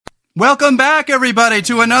Welcome back, everybody,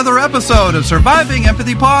 to another episode of Surviving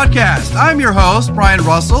Empathy Podcast. I'm your host, Brian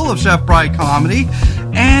Russell of Chef Bright Comedy.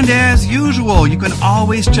 And as usual, you can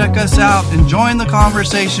always check us out and join the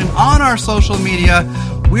conversation on our social media.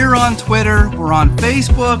 We're on Twitter, we're on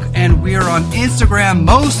Facebook, and we're on Instagram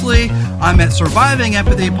mostly. I'm at Surviving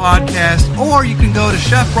Empathy Podcast, or you can go to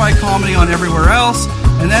Chef Bright Comedy on everywhere else,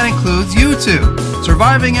 and that includes YouTube.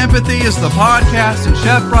 Surviving Empathy is the podcast, and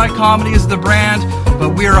Chef Bright Comedy is the brand,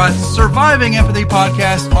 but we're on Surviving Empathy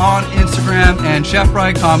Podcast on Instagram and Chef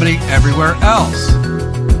Bright Comedy everywhere else.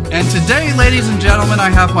 And today, ladies and gentlemen, I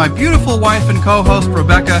have my beautiful wife and co-host,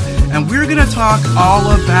 Rebecca, and we're going to talk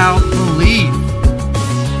all about belief.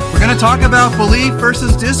 We're going to talk about belief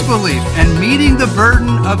versus disbelief and meeting the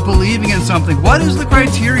burden of believing in something. What is the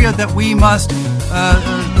criteria that we must,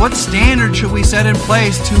 what standard should we set in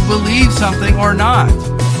place to believe something or not?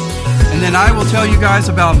 And then I will tell you guys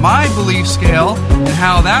about my belief scale and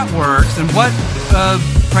how that works and what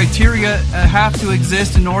criteria have to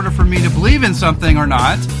exist in order for me to believe in something or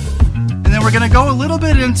not. And then we're going to go a little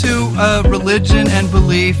bit into religion and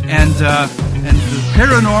belief and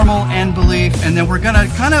paranormal and belief. And then we're going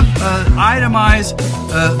to kind of itemize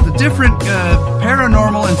the different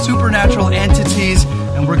paranormal and supernatural entities.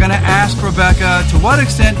 And we're going to ask Rebecca, to what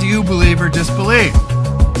extent do you believe or disbelieve?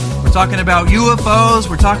 We're talking about UFOs,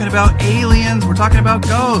 we're talking about aliens, we're talking about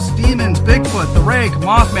ghosts, demons, Bigfoot, the Rake,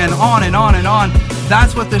 Mothman, on and on and on.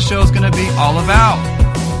 That's what this show is going to be all about.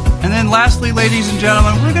 And then lastly, ladies and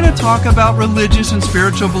gentlemen, we're going to talk about religious and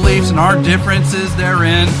spiritual beliefs and our differences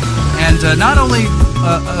therein. And not only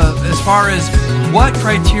as far as what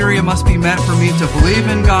criteria must be met for me to believe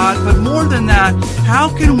in God, but more than that,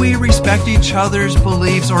 how can we respect each other's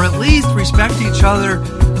beliefs, or at least respect each other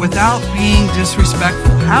without being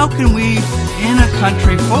disrespectful? How can we, in a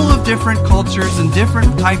country full of different cultures and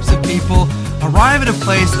different types of people, arrive at a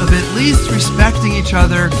place of at least respecting each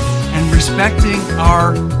other and respecting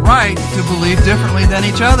our right to believe differently than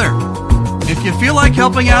each other? If you feel like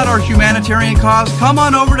helping out our humanitarian cause, come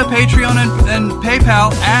on over to Patreon and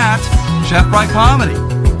PayPal at Chef Bright Comedy.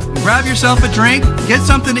 Grab yourself a drink, get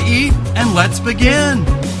something to eat, and let's begin.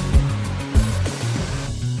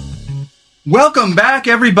 Welcome back,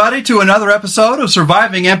 everybody, to another episode of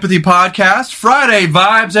Surviving Empathy Podcast. Friday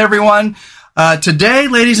vibes, everyone. Today,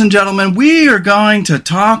 ladies and gentlemen, we are going to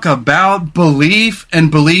talk about belief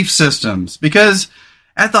and belief systems, because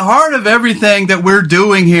at the heart of everything that we're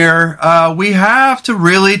doing here, we have to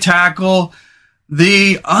really tackle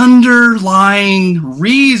the underlying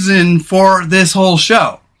reason for this whole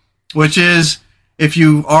show, which is, if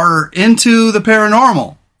you are into the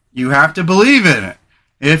paranormal, you have to believe in it.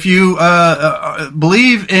 If you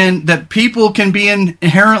believe in that people can be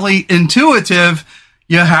inherently intuitive,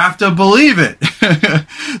 you have to believe it.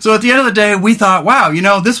 So at the end of the day, we thought, wow,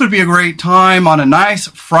 this would be a great time on a nice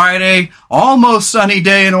Friday, almost sunny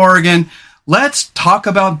day in Oregon. Let's talk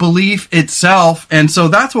about belief itself. And so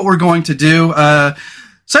that's what we're going to do.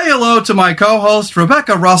 Say hello to my co-host,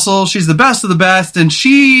 Rebecca Russell. She's the best of the best, and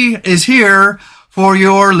she is here for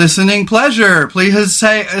your listening pleasure. Please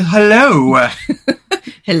say hello.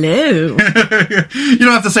 Hello. You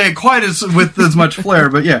don't have to say it quite with as much flair,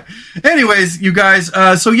 but yeah. Anyways, you guys,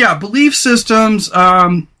 so yeah, belief systems,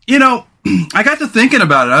 I got to thinking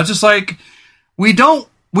about it. I was just like, we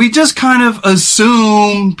just kind of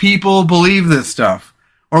assume people believe this stuff.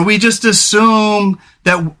 Or we just assume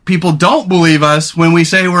that people don't believe us when we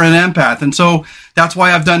say we're an empath. And so that's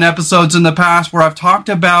why I've done episodes in the past where I've talked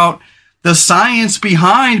about the science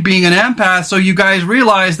behind being an empath, so you guys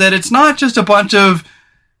realize that it's not just a bunch of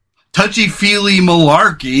touchy-feely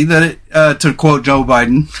malarkey, to quote Joe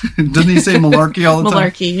Biden. Doesn't he say malarkey all the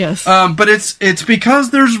time? Malarkey, yes. But it's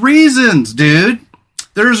because there's reasons, dude.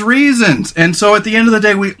 There's reasons. And so at the end of the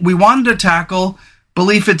day, we wanted to tackle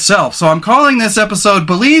belief itself. So I'm calling this episode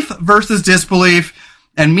Belief versus Disbelief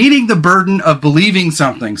and Meeting the Burden of Believing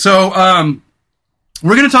Something. So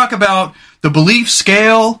we're going to talk about the belief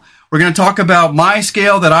scale. We're going to talk about my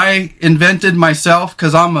scale that I invented myself,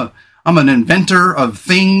 because I'm an inventor of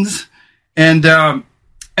things. And then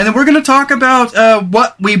we're going to talk about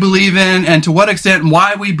what we believe in and to what extent and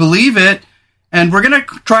why we believe it. And we're going to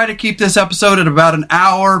try to keep this episode at about an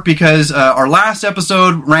hour, because our last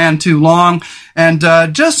episode ran too long. And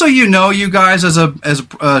just so you know, you guys, as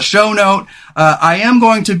a show note, I am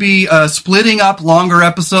going to be splitting up longer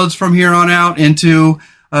episodes from here on out into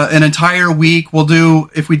an entire week.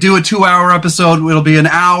 If we do a 2-hour episode, it'll be an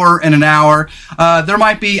hour and an hour. There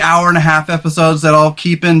might be hour and a half episodes that I'll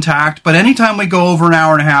keep intact, but anytime we go over an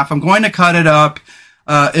hour and a half, I'm going to cut it up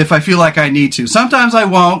if I feel like I need to. Sometimes I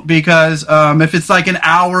won't, because if it's like an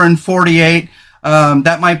hour and 48,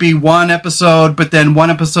 that might be one episode, but then one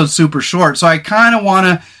episode super short. So I kind of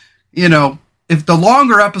want to, if the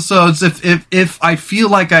longer episodes, if I feel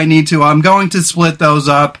like I need to, I'm going to split those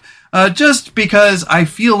up. Just because I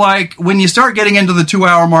feel like when you start getting into the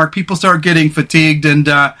 2-hour mark, people start getting fatigued, and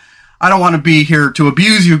I don't want to be here to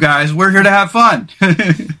abuse you guys. We're here to have fun.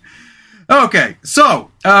 Okay, so,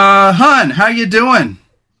 Hun, how you doing?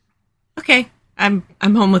 Okay, I'm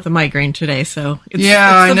home with a migraine today, so it's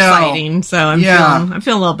I know. subsiding. So I'm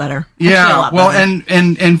feeling a little better. Yeah, well, better.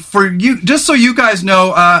 and for you, just so you guys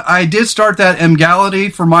know, I did start that Emgality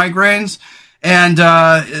for migraines, and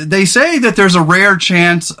they say that there's a rare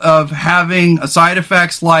chance of having side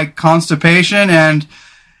effects like constipation, and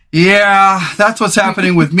yeah, that's what's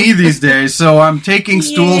happening with me these days. So I'm taking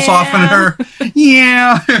stool softener.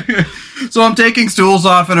 Yeah. So I'm taking stool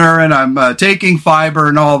softener, and I'm taking fiber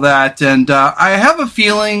and all that. And I have a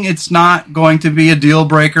feeling it's not going to be a deal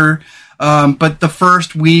breaker. But the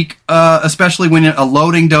first week, especially when a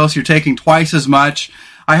loading dose, you're taking twice as much.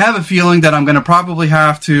 I have a feeling that I'm going to probably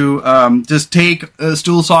have to just take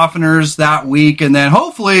stool softeners that week, and then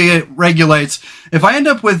hopefully it regulates. If I end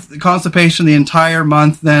up with constipation the entire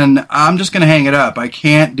month, then I'm just going to hang it up. I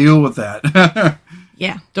can't deal with that.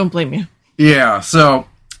 Yeah, don't blame you. Yeah, so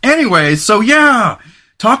anyway,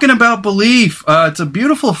 talking about belief. It's a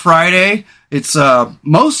beautiful Friday. It's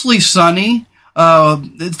mostly sunny.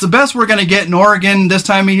 It's the best we're going to get in Oregon this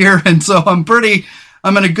time of year, and so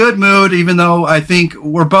I'm in a good mood, even though I think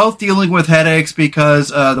we're both dealing with headaches because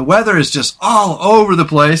the weather is just all over the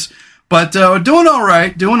place. But doing all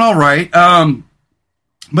right.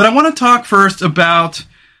 But I want to talk first about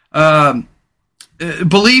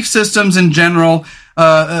belief systems in general.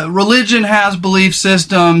 Religion has belief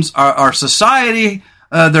systems. Our society,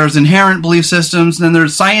 there's inherent belief systems. Then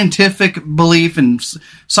there's scientific belief and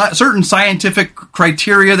certain scientific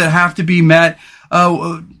criteria that have to be met.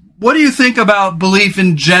 What do you think about belief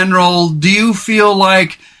in general? Do you feel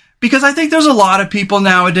like, because I think there's a lot of people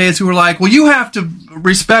nowadays who are like, well, you have to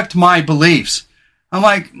respect my beliefs. I'm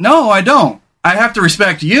like, no, I don't. I have to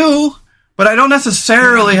respect you, but I don't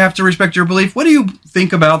necessarily have to respect your belief. What do you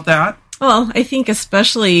think about that? Well, I think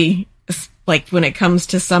especially like when it comes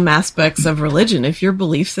to some aspects of religion, if your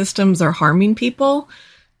belief systems are harming people,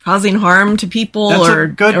 causing harm to people, that's a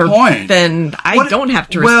good point. Then I don't have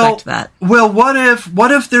to respect that. Well, what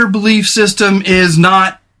if their belief system is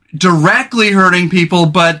not directly hurting people,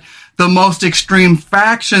 but the most extreme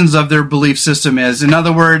factions of their belief system is? In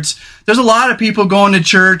other words, there's a lot of people going to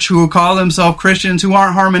church who call themselves Christians who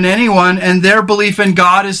aren't harming anyone, and their belief in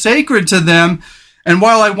God is sacred to them. And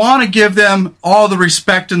while I want to give them all the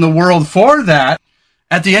respect in the world for that,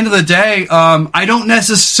 at the end of the day, I don't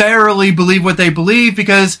necessarily believe what they believe,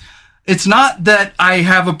 because it's not that I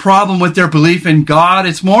have a problem with their belief in God.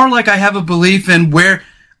 It's more like I have a belief in where,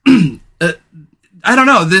 I don't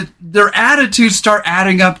know, their attitudes start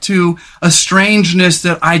adding up to a strangeness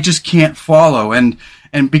that I just can't follow. And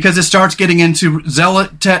because it starts getting into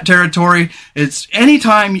zealot territory, it's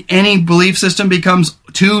anytime any belief system becomes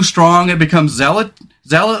too strong, it becomes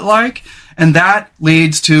zealot-like, and that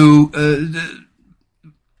leads to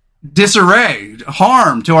disarray,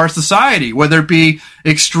 harm to our society, whether it be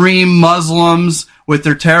extreme Muslims with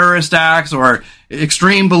their terrorist acts, or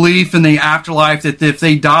extreme belief in the afterlife that if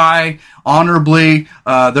they die honorably,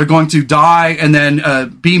 they're going to die and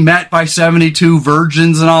then be met by 72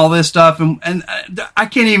 virgins and all this stuff. And I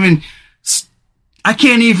don't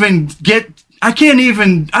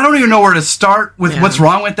even know where to start with what's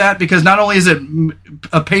wrong with that, because not only is it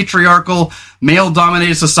a patriarchal,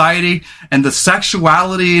 male-dominated society, and the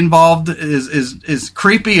sexuality involved is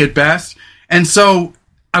creepy at best. And so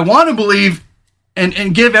I want to believe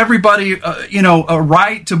and give everybody, a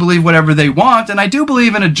right to believe whatever they want. And I do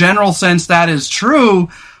believe in a general sense that is true.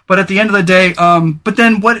 But at the end of the day, but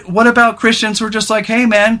then what about Christians who are just like, hey,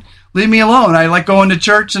 man, leave me alone. I like going to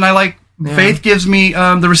church, and I like faith gives me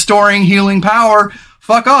the restoring, healing power.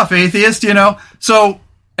 Fuck off, atheist, So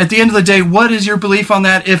at the end of the day, what is your belief on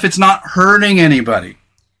that if it's not hurting anybody?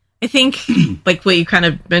 I think, like what you kind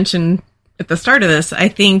of mentioned at the start of this, I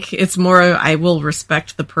think it's more I will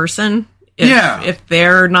respect the person if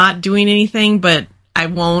they're not doing anything, but I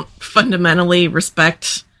won't fundamentally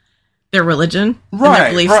respect their religion and their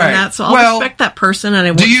beliefs in that. So I'll respect that person, and I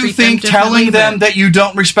won't treat them differently. Do you think telling them that you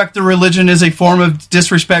don't respect the religion is a form of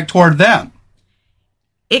disrespect toward them?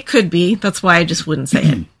 It could be. That's why I just wouldn't say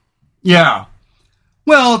it. Yeah.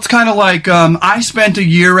 Well, it's kind of like I spent a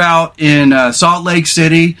year out in Salt Lake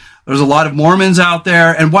City. There's a lot of Mormons out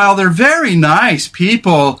there, and while they're very nice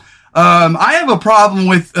people, I have a problem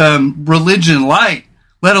with religion light,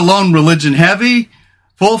 let alone religion heavy.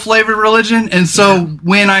 full-flavored religion. And so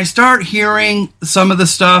when I start hearing some of the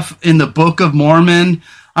stuff in the Book of Mormon,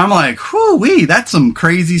 I'm like, whoo-wee, that's some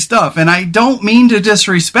crazy stuff. And I don't mean to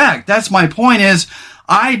disrespect. That's my point is,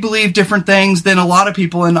 I believe different things than a lot of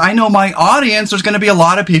people. And I know my audience, there's going to be a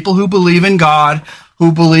lot of people who believe in God,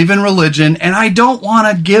 who believe in religion. And I don't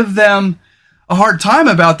want to give them a hard time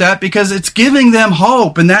about that because it's giving them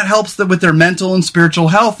hope. And that helps them with their mental and spiritual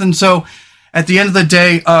health. And so at the end of the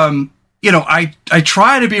day, I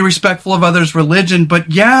try to be respectful of others' religion,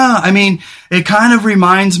 but yeah, I mean, it kind of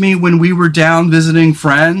reminds me when we were down visiting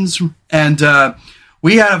friends, and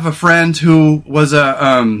we have a friend who was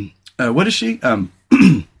what is she?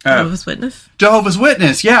 Jehovah's Witness? Jehovah's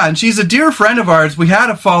Witness, yeah, and she's a dear friend of ours. We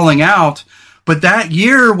had a falling out, but that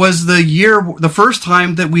year was the first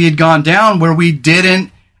time that we had gone down where we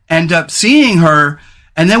didn't end up seeing her.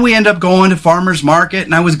 And then we end up going to farmer's market,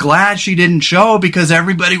 and I was glad she didn't show because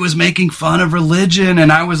everybody was making fun of religion,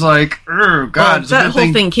 and I was like, oh, God. Well, that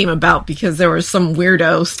whole thing came about because there was some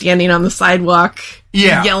weirdo standing on the sidewalk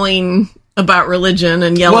yelling about religion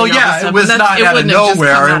and yelling all this stuff. It was not out of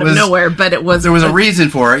nowhere. It was nowhere, but it was... There was a reason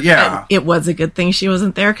for it, yeah. It was a good thing she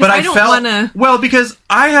wasn't there, because I don't want to... Well, because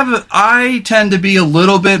I tend to be a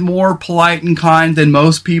little bit more polite and kind than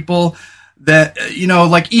most people. That,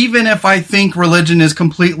 like, even if I think religion is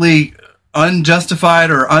completely unjustified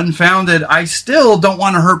or unfounded, I still don't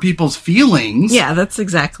want to hurt people's feelings. Yeah, that's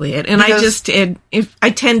exactly it. And if I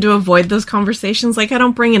tend to avoid those conversations, like, I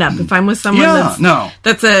don't bring it up. If I'm with someone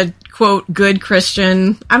that's a, quote, good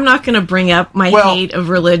Christian, I'm not going to bring up my hate of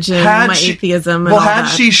religion, atheism, and all that.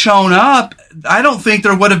 Had she shown up, I don't think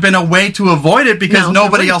there would have been a way to avoid it because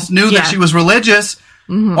nobody else knew that she was religious.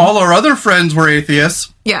 Mm-hmm. All our other friends were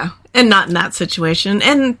atheists. Yeah. And not in that situation.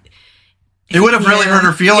 And it would have really hurt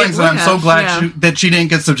her feelings, and I'm so glad that she didn't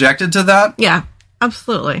get subjected to that. Yeah,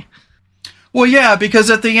 absolutely. Well, yeah, because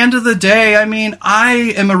at the end of the day, I mean,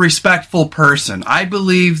 I am a respectful person. I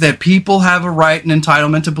believe that people have a right and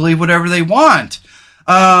entitlement to believe whatever they want.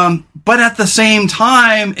 But at the same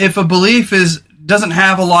time, if a belief doesn't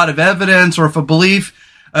have a lot of evidence, or if a belief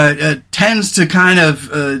tends to kind of,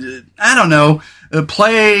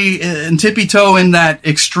 play and tippy-toe in that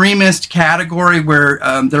extremist category where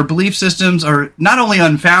their belief systems are not only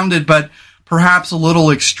unfounded, but perhaps a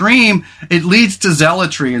little extreme, it leads to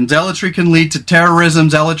zealotry. And zealotry can lead to terrorism.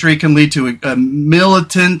 Zealotry can lead to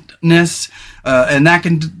militantness. And that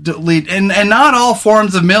can lead... And not all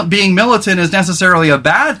forms of being militant is necessarily a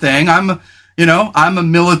bad thing. I'm a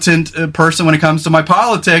militant person when it comes to my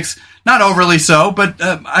politics. Not overly so, but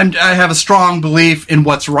I have a strong belief in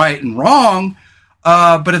what's right and wrong.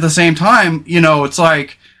 But at the same time, it's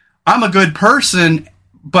like, I'm a good person,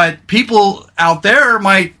 but people out there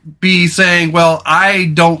might be saying, well,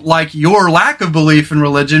 I don't like your lack of belief in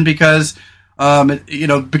religion because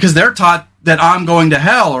they're taught that I'm going to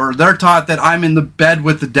hell, or they're taught that I'm in the bed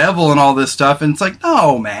with the devil and all this stuff. And it's like,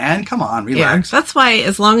 no, man, come on, relax. Yeah, that's why,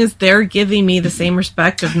 as long as they're giving me the same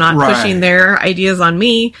respect of not pushing their ideas on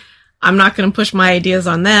me, I'm not going to push my ideas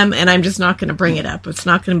on them, and I'm just not going to bring it up. It's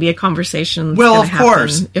not going to be a conversation that's going to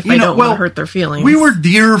happen if I don't want to hurt their feelings. We were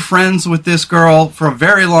dear friends with this girl for a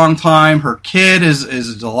very long time. Her kid is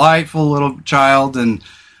a delightful little child, and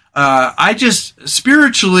I just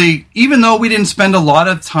spiritually, even though we didn't spend a lot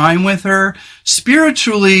of time with her,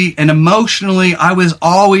 spiritually and emotionally, I was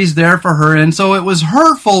always there for her. And so it was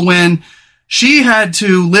hurtful when she had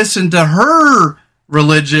to listen to her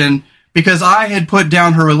religion because I had put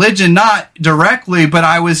down her religion, not directly, but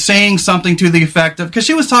I was saying something to the effect of, because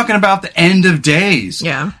she was talking about the end of days.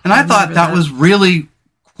 Yeah. And I thought that was really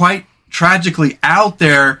quite tragically out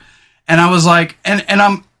there. And I was like,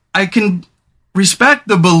 I can respect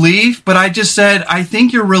the belief, but I just said, I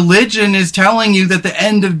think your religion is telling you that the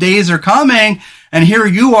end of days are coming, and here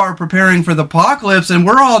you are preparing for the apocalypse, and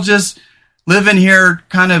we're all just living here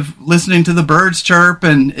kind of listening to the birds chirp,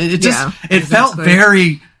 and it felt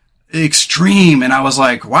very extreme. And I was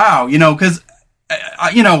like, wow, because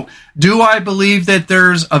do I believe that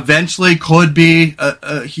there's eventually could be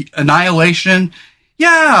a annihilation?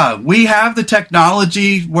 Yeah, we have the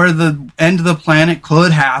technology where the end of the planet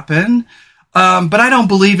could happen. But I don't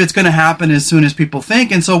believe it's going to happen as soon as people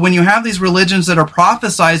think. And so when you have these religions that are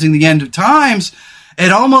prophesizing the end of times,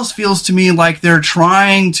 it almost feels to me like they're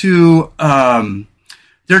trying to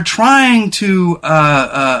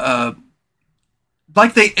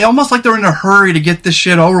like they're in a hurry to get this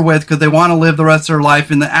shit over with because they want to live the rest of their life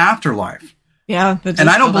in the afterlife. Yeah. And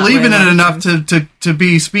I don't believe in it enough to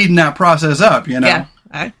be speeding that process up, Yeah.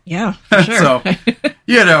 Yeah, for sure.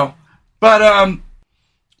 So, but,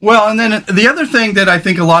 well, and then the other thing that I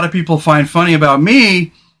think a lot of people find funny about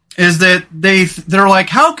me is that they're like,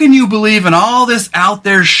 how can you believe in all this out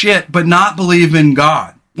there shit but not believe in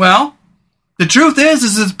God? Well, the truth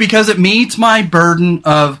is it's because it meets my burden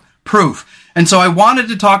of proof. And so I wanted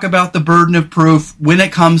to talk about the burden of proof when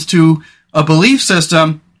it comes to a belief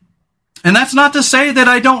system. And that's not to say that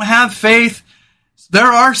I don't have faith.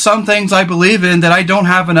 There are some things I believe in that I don't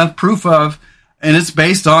have enough proof of, and it's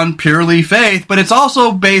based on purely faith, but it's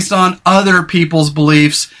also based on other people's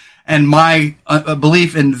beliefs and my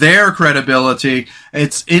belief in their credibility.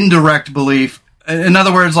 It's indirect belief. In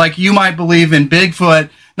other words, like you might believe in Bigfoot,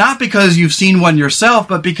 not because you've seen one yourself,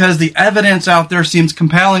 but because the evidence out there seems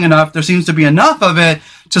compelling enough. There seems to be enough of it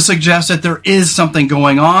to suggest that there is something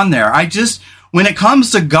going on there. When it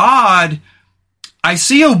comes to God, I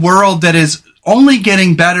see a world that is only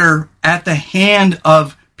getting better at the hand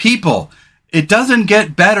of people. It doesn't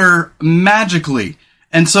get better magically.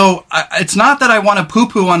 And so it's not that I want to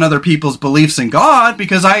poo-poo on other people's beliefs in God,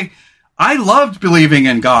 because I loved believing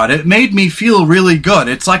in God. It made me feel really good.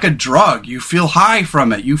 It's like a drug. You feel high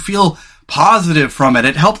from it. You feel positive from it.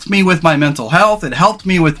 It helped me with my mental health. It helped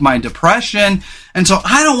me with my depression. And so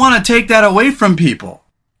I don't want to take that away from people.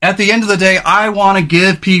 At the end of the day, I want to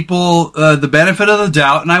give people the benefit of the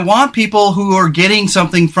doubt, and I want people who are getting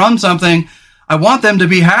something from something, I want them to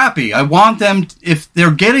be happy. I want them, if they're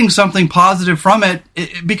getting something positive from it,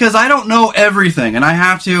 because I don't know everything, and I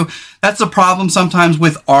have to. That's the problem sometimes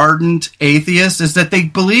with ardent atheists, is that they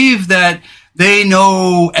believe that they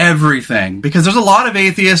know everything, because there's a lot of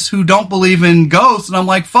atheists who don't believe in ghosts, and I'm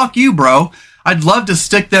like, fuck you, bro. I'd love to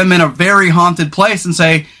stick them in a very haunted place and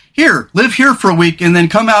say, here, live here for a week and then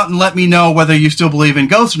come out and let me know whether you still believe in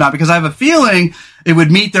ghosts or not, because I have a feeling it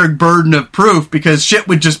would meet their burden of proof, because shit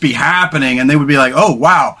would just be happening and they would be like, oh,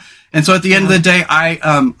 wow. And so at the end of the day,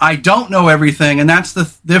 I don't know everything. And that's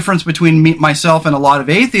the difference between myself and a lot of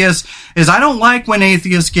atheists, is I don't like when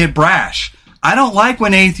atheists get brash. I don't like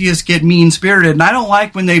when atheists get mean-spirited, and I don't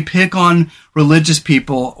like when they pick on religious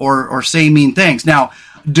people or say mean things. Now,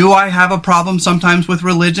 do I have a problem sometimes with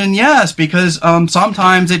religion? Yes, because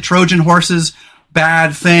sometimes it Trojan horses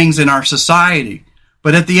bad things in our society.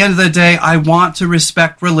 But at the end of the day, I want to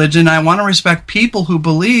respect religion. I want to respect people who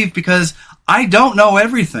believe, because I don't know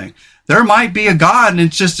everything. There might be a God, and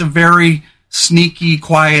it's just a very sneaky,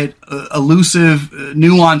 quiet, elusive,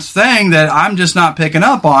 nuanced thing that I'm just not picking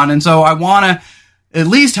up on. And so I want to at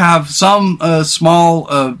least have some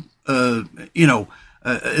small,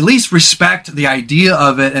 at least respect the idea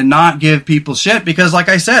of it and not give people shit, because like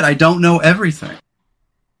I said, I don't know everything.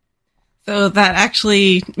 So that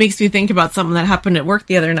actually makes me think about something that happened at work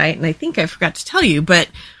the other night, and I think I forgot to tell you, but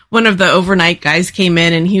one of the overnight guys came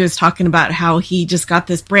in and he was talking about how he just got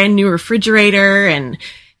this brand new refrigerator and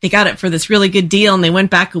they got it for this really good deal, and they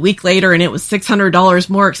went back a week later and it was $600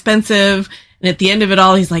 more expensive. And at the end of it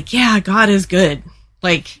all, he's like, yeah, God is good.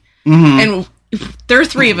 Like, and there are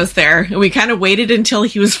three of us there, and we kind of waited until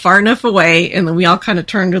he was far enough away, and then we all kind of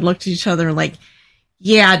turned and looked at each other and like,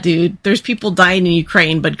 yeah, dude, there's people dying in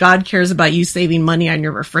Ukraine, but God cares about you saving money on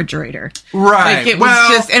your refrigerator. Right. Like, it was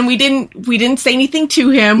just, and we didn't say anything to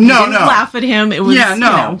him. We didn't laugh at him. It was,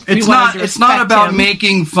 it's not about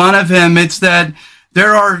making fun of him. It's that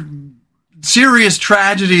there are serious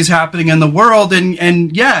tragedies happening in the world,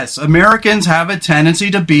 and yes, Americans have a tendency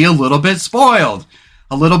to be a little bit spoiled.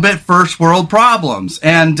 A little bit first world problems.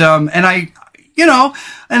 And I,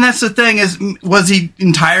 and that's the thing, is, was he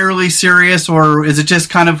entirely serious, or is it just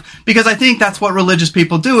kind of, because I think that's what religious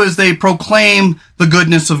people do, is they proclaim the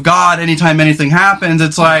goodness of God anytime anything happens.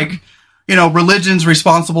 It's like, religion's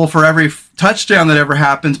responsible for every touchdown that ever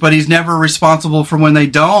happens, but he's never responsible for when they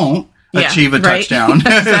don't achieve a touchdown.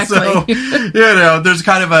 Exactly. So, there's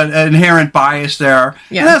kind of an inherent bias there.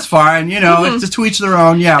 Yeah. And that's fine. It's to each their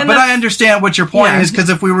own. Yeah. But I understand what your point is, because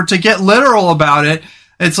if we were to get literal about it,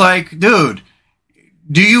 it's like, dude,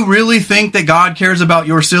 do you really think that God cares about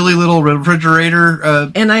your silly little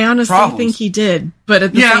refrigerator? And I honestly think he did. But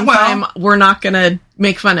at the same time, we're not going to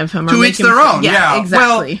make fun of him. To each their own. Yeah,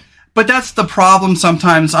 exactly. Well, but that's the problem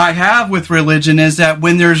sometimes I have with religion, is that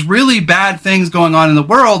when there's really bad things going on in the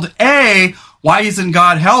world, A, why isn't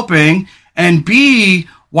God helping? And B,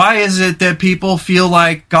 why is it that people feel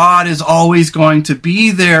like God is always going to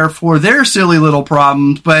be there for their silly little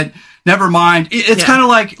problems, but never mind. It's kind of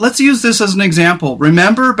like, let's use this as an example.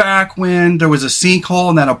 Remember back when there was a sinkhole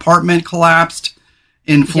and that apartment collapsed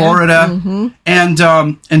in Florida?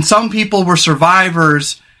 Yeah. And some people were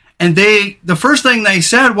survivors, and the first thing they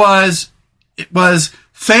said was,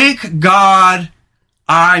 thank God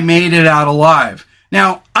I made it out alive.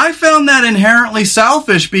 Now, I found that inherently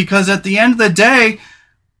selfish, because at the end of the day,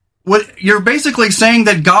 what you're basically saying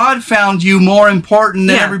that God found you more important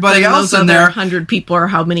than everybody else in there. 100 people or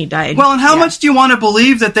how many died. Well, and how much do you want to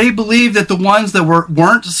believe that they believe that the ones that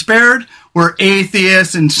weren't spared were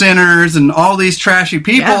atheists and sinners and all these trashy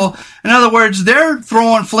people? Yeah. In other words, they're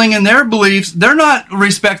flinging their beliefs. They're not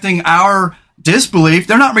respecting our disbelief.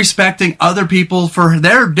 They're not respecting other people for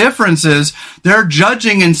their differences. They're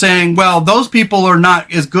judging and saying, well, those people are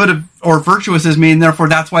not as good or virtuous as me, and therefore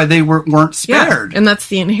that's why they weren't spared. Yeah, and that's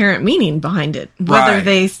the inherent meaning behind it. Whether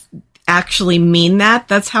they actually mean that,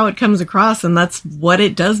 that's how it comes across, and that's what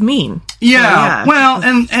it does mean. Yeah, well,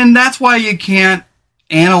 and that's why you can't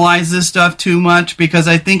analyze this stuff too much, because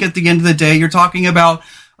I think at the end of the day, you're talking about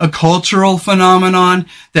a cultural phenomenon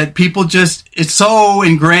that people it's so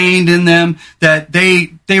ingrained in them that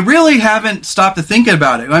they really haven't stopped to think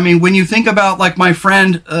about it. I mean, when you think about, like, my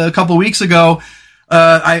friend a couple weeks ago,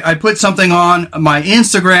 I put something on my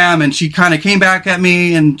Instagram, and she kind of came back at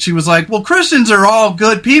me, and she was like, well, Christians are all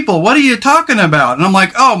good people. What are you talking about? And I'm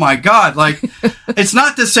like, oh my God. Like, it's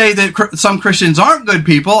not to say that some Christians aren't good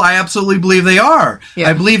people. I absolutely believe they are. Yeah.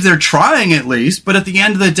 I believe they're trying, at least. But at the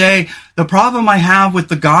end of the day, the problem I have with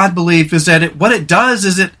the God belief is that what it does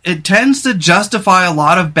is it tends to justify a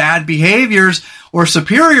lot of bad behaviors or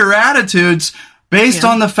superior attitudes based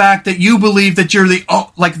on the fact that you believe that you're they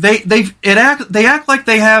act like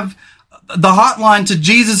they have the hotline to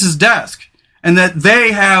Jesus' desk, and that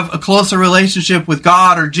they have a closer relationship with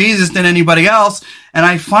God or Jesus than anybody else. And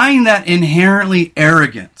I find that inherently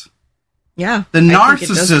arrogant. Yeah. The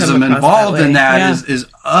narcissism involved in that is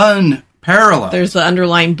unparalleled. There's the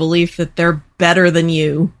underlying belief that they're better than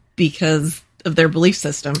you because of their belief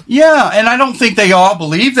system. Yeah, and I don't think they all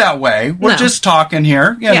believe that way. We're just talking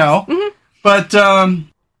here, you know. Mm-hmm. But,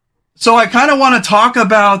 so I kind of want to talk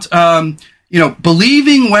about,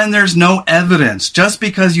 believing when there's no evidence, just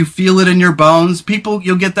because you feel it in your bones.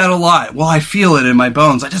 You'll get that a lot. Well, I feel it in my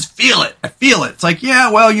bones. I just feel it. I feel it. It's like,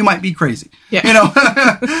 yeah, well, you might be crazy, you know?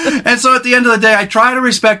 And so at the end of the day, I try to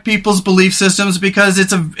respect people's belief systems because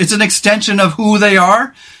it's an extension of who they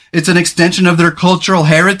are. It's an extension of their cultural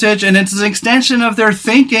heritage, and it's an extension of their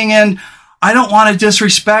thinking. And I don't want to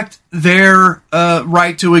disrespect their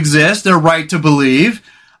right to exist, their right to believe.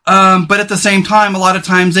 But at the same time, a lot of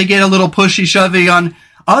times they get a little pushy-shovey on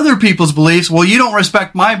other people's beliefs. Well, you don't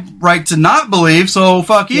respect my right to not believe, so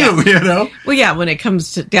fuck you, you know? Well, yeah, when it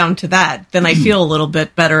comes down to that, then I feel a little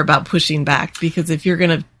bit better about pushing back, because if you're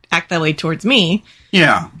going to act that way towards me,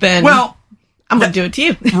 then I'm going to do it to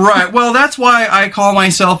you. Right. Well, that's why I call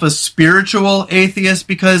myself a spiritual atheist,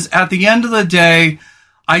 because at the end of the day,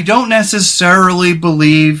 I don't necessarily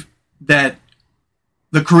believe that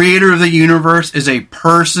the creator of the universe is a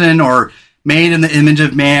person or made in the image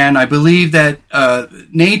of man. I believe that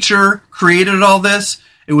nature created all this.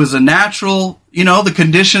 It was a natural, the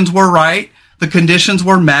conditions were right. The conditions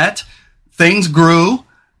were met. Things grew.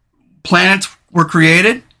 Planets were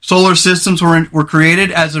created. Solar systems were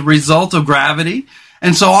created as a result of gravity.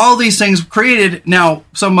 And so all these things created. Now,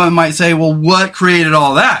 someone might say, well, what created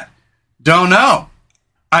all that? Don't know.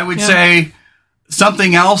 I would say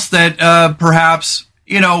something else that perhaps,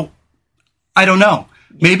 I don't know.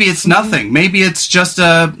 Maybe it's nothing. Maybe it's just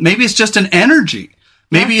an energy.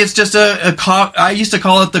 Maybe it's just I used to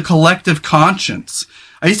call it the collective conscience.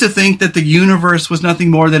 I used to think that the universe was nothing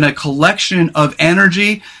more than a collection of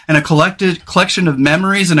energy and a collection of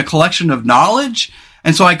memories and a collection of knowledge.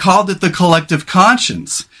 And so I called it the collective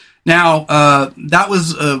conscience. Now, that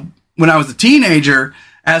was when I was a teenager,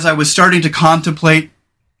 as I was starting to contemplate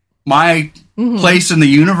my place in the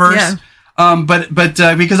universe. Yeah. But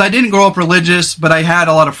because I didn't grow up religious, but I had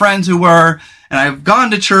a lot of friends who were, and I've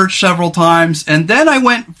gone to church several times. And then I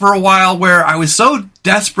went for a while where I was so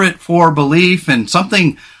desperate for belief and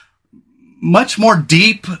something much more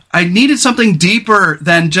deep. I needed something deeper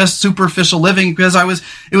than just superficial living, because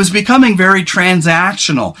it was becoming very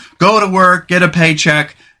transactional. Go to work, get a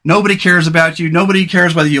paycheck. Nobody cares about you. Nobody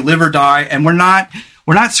cares whether you live or die. And we're not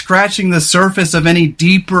scratching the surface of any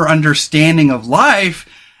deeper understanding of life.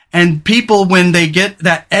 And people, when they get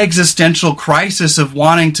that existential crisis of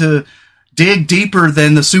wanting to dig deeper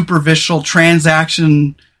than the superficial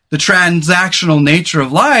the transactional nature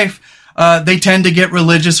of life, they tend to get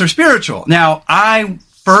religious or spiritual. Now, I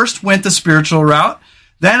first went the spiritual route,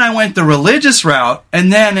 then I went the religious route,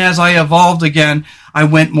 and then as I evolved again, I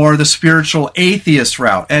went more the spiritual atheist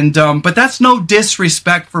route. And but that's no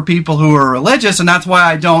disrespect for people who are religious, and that's why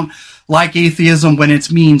I don't like atheism when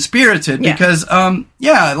it's mean-spirited, because, do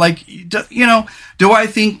I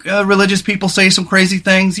think religious people say some crazy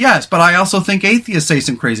things? Yes, but I also think atheists say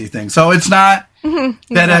some crazy things. So it's not,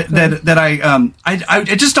 Mm-hmm,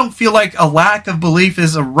 I just don't feel like a lack of belief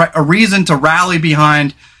is a reason to rally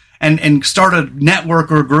behind and start a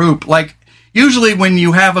network or group. Like, usually when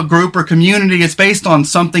you have a group or community, it's based on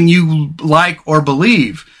something you like or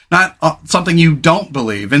believe, not something you don't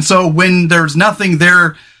believe. And so when there's nothing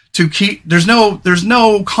there to keep, there's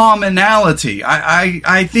no commonality.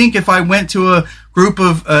 I think if I went to a group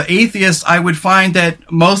of atheists, I would find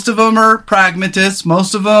that most of them are pragmatists.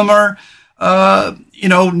 Most of them are,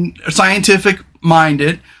 scientific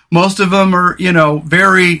minded. Most of them are,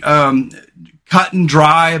 very cut and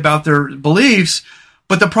dry about their beliefs.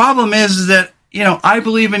 But the problem is that, I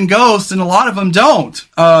believe in ghosts and a lot of them don't.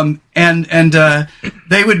 And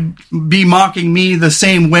they would be mocking me the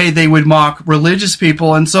same way they would mock religious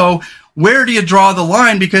people. And so where do you draw the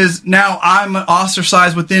line? Because now I'm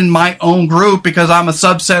ostracized within my own group because I'm a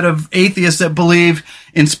subset of atheists that believe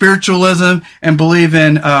in spiritualism and believe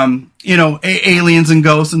in, aliens and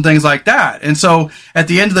ghosts and things like that. And so at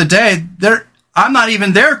the end of the day, I'm not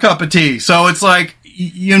even their cup of tea. So it's like,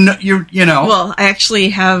 Well, I actually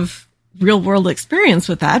have real world experience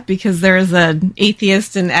with that because there is an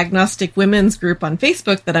atheist and agnostic women's group on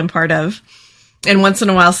Facebook that I'm part of. And once in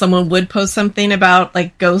a while, someone would post something about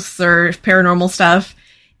like ghosts or paranormal stuff.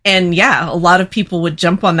 And a lot of people would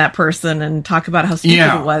jump on that person and talk about how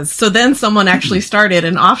stupid it was. So then someone actually started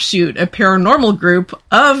an offshoot, a paranormal group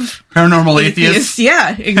of paranormal atheists.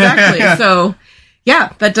 Yeah, exactly. So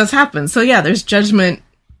that does happen. So there's judgment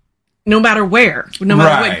no matter where, no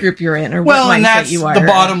matter what group you're in or what mindset you are. The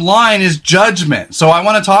bottom line is judgment. So I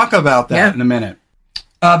want to talk about that in a minute.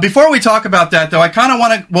 Before we talk about that, though, I kind of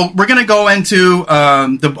want to, we're going to go into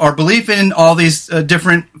our belief in all these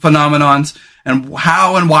different phenomenons and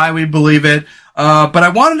how and why we believe it. But I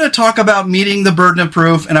wanted to talk about meeting the burden of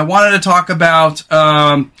proof, and I wanted to talk about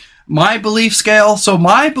my belief scale. So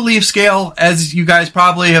my belief scale, as you guys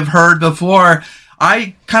probably have heard before,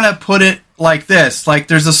 I kind of put it like this. Like,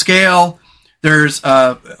 there's a scale, there's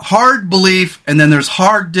hard belief, and then there's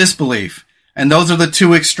hard disbelief. And those are the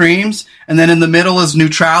two extremes. And then in the middle is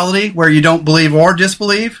neutrality, where you don't believe or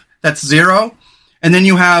disbelieve. That's 0. And then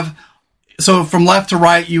you have, so from left to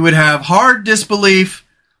right, you would have hard disbelief,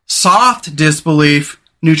 soft disbelief,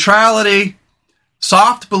 neutrality,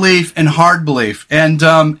 soft belief, and hard belief. And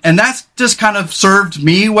that's just kind of served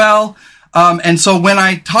me well. And so when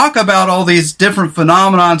I talk about all these different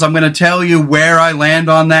phenomenons, I'm going to tell you where I land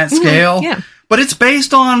on that scale. But it's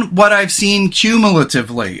based on what I've seen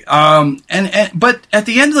cumulatively. But at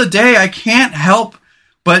the end of the day, I can't help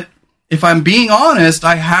but, if I'm being honest,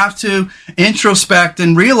 I have to introspect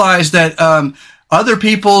and realize that other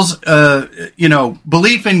people's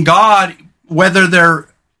belief in God, whether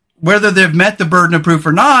they've met the burden of proof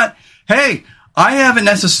or not, hey, I haven't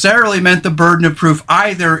necessarily met the burden of proof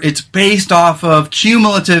either. It's based off of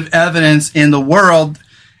cumulative evidence in the world,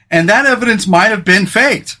 and that evidence might have been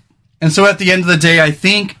faked. And so at the end of the day, I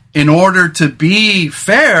think in order to be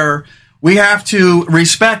fair, we have to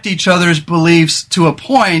respect each other's beliefs to a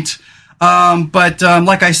point. But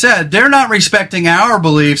like I said, they're not respecting our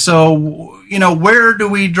beliefs. So, where do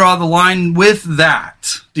we draw the line with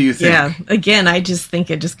that, do you think? Yeah, again, I just think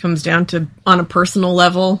it just comes down to, on a personal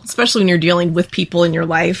level, especially when you're dealing with people in your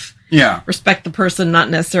life. Yeah. Respect the person, not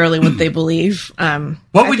necessarily what they believe.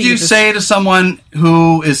 What would you say to someone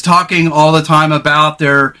who is talking all the time about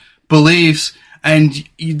their beliefs and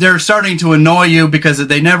they're starting to annoy you because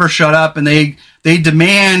they never shut up and they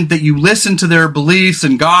demand that you listen to their beliefs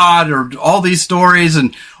and God or all these stories,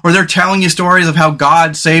 or they're telling you stories of how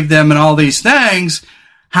God saved them and all these things?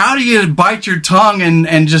 How do you bite your tongue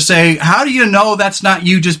and just say, how do you know that's not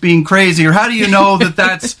you just being crazy? Or how do you know that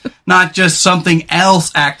that's not just something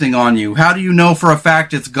else acting on you? How do you know for a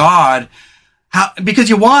fact it's God? Because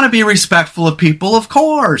you want to be respectful of people, of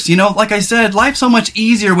course. Like I said, life's so much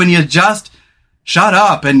easier when you just shut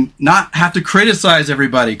up and not have to criticize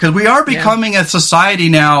everybody. Because we are becoming a society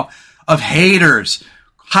now of haters,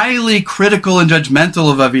 highly critical and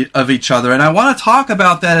judgmental of each other. And I want to talk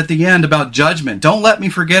about that at the end, about judgment. Don't let me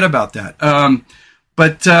forget about that.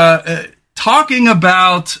 But talking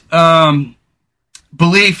about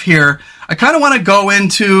belief here, I kind of want to go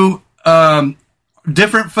into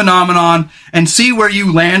different phenomenon and see where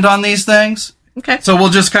you land on these things. Okay. So we'll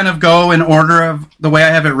just kind of go in order of the way I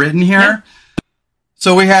have it written here. Yeah.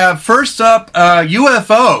 So we have, first up,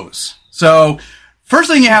 UFOs. So first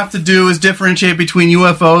thing you have to do is differentiate between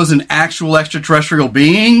UFOs and actual extraterrestrial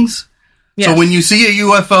beings. Yes. So when you see a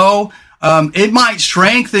UFO, it might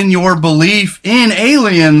strengthen your belief in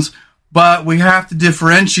aliens, but we have to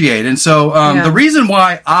differentiate. And so the reason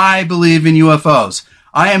why I believe in UFOs,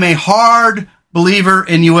 I am a hard believer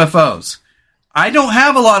in UFOs. I don't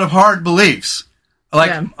have a lot of hard beliefs.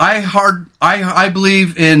 Like I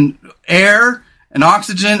believe in air and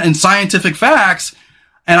oxygen and scientific facts,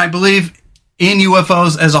 and I believe in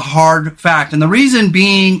UFOs as a hard fact. And the reason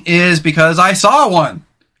being is because I saw one.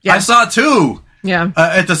 Yeah. I saw two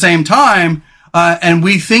at the same time. And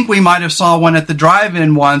we think we might have saw one at the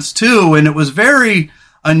drive-in once too. And it was very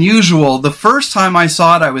unusual. The first time I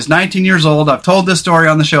saw it, I was 19 years old. I've told this story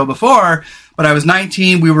on the show before, but I was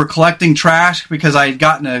 19. We were collecting trash because I had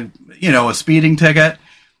gotten a speeding ticket.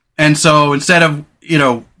 And so instead of,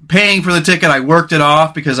 paying for the ticket, I worked it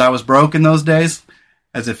off because I was broke in those days.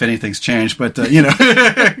 As if anything's changed, but, so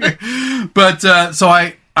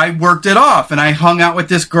I worked it off, and I hung out with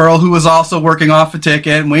this girl who was also working off a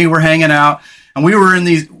ticket, and we were hanging out, and we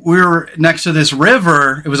were next to this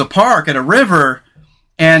river. It was a park at a river,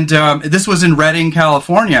 and this was in Redding,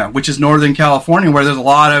 California, which is Northern California, where there's a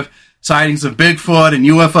lot of sightings of Bigfoot and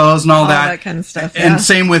UFOs and all that kind of stuff. And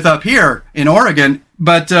same with up here in Oregon.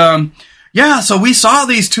 But, so we saw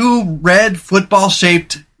these two red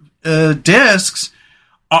football-shaped discs,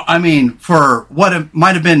 for what it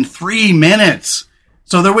might have been 3 minutes.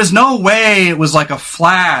 So there was no way it was like a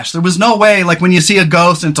flash. There was no way, like when you see a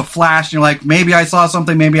ghost and it's a flash, and you're like, maybe I saw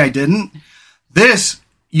something, maybe I didn't. This,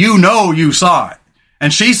 you saw it.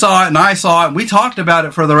 And she saw it, and I saw it, and we talked about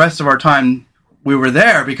it for the rest of our time we were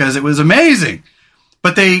there because it was amazing.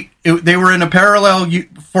 But they were in a parallel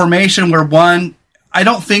formation where one, I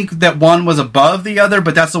don't think that one was above the other,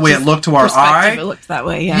 but that's the way it looked to our eye. It looked that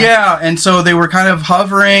way, yeah. Yeah, and so they were kind of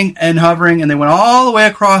hovering, and they went all the way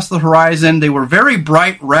across the horizon. They were very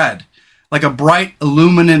bright red, like a bright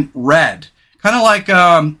illuminant red. Kind of like,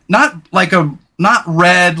 not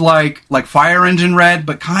red like fire engine red,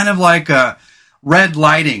 but kind of like a red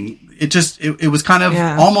lighting. It was kind of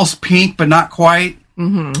almost pink, but not quite.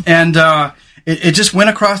 Mm-hmm. And it just went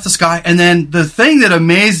across the sky. And then the thing that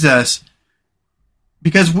amazed us,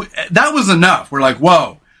 because that was enough. We're like,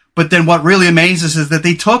 whoa. But then what really amazed us is that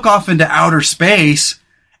they took off into outer space,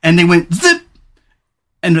 and they went zip.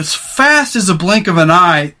 And as fast as a blink of an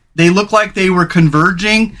eye, they looked like they were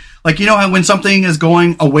converging. Like, you know how when something is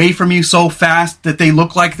going away from you so fast that they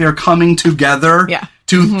look like they're coming together? Yeah.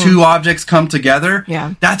 Two objects come together.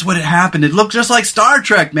 Yeah. That's what it happened. It looked just like Star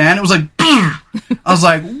Trek, man. It was like, I was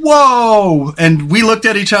like, whoa. And we looked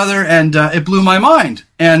at each other, and it blew my mind.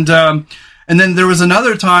 And then there was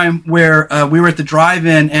another time where we were at the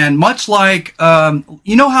drive-in, and much like,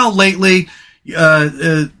 you know how lately,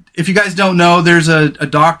 if you guys don't know, there's a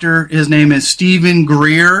doctor. His name is Stephen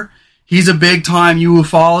Greer. He's a big-time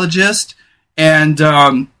ufologist,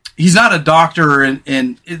 and he's not a doctor,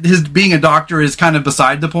 and his being a doctor is kind of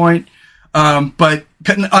beside the point. But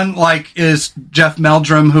unlike is Jeff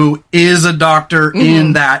Meldrum, who is a doctor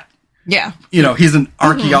in that, he's an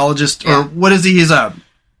archaeologist, or what is he? He's a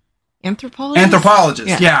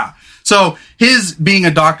anthropologist. Yeah. So his being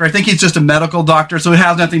a doctor, I think he's just a medical doctor, so it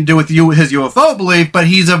has nothing to do with his UFO belief, but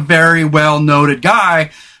he's a very well-noted guy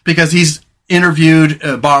because he's interviewed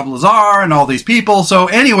Bob Lazar and all these people. So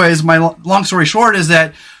anyways, my long story short is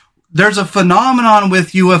that there's a phenomenon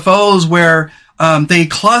with UFOs where they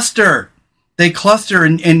cluster.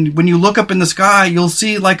 And when you look up in the sky, you'll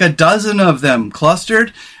see like a dozen of them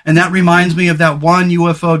clustered. And that reminds me of that one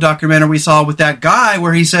UFO documentary we saw with that guy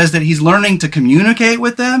where he says that he's learning to communicate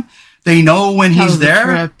with them. They know when he's there.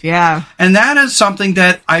 Trip, yeah. And that is something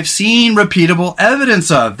that I've seen repeatable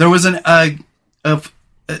evidence of. There was it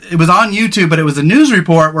was on YouTube, but it was a news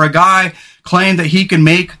report where a guy claimed that he can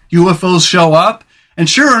make UFOs show up. And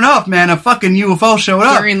sure enough, man, a fucking UFO showed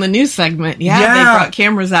up during the news segment. Yeah, they brought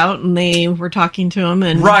cameras out and they were talking to him,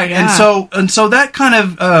 and and so that kind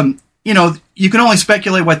of you can only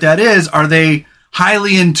speculate what that is. Are they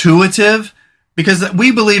highly intuitive? Because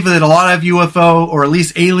we believe that a lot of UFO or at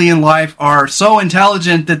least alien life are so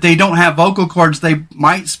intelligent that they don't have vocal cords. They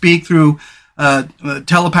might speak through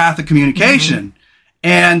telepathic communication,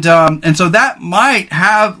 and so that might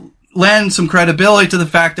lend some credibility to the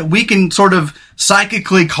fact that we can sort of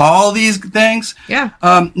psychically call these things. Yeah.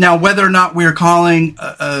 Now, whether or not we're calling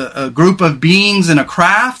a group of beings in a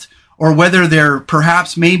craft, or whether they're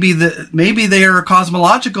perhaps maybe they are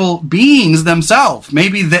cosmological beings themselves.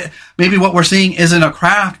 Maybe what we're seeing isn't a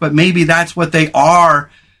craft, but maybe that's what they are,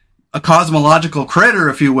 a cosmological critter,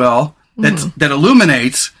 if you will, that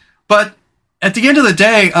illuminates. But at the end of the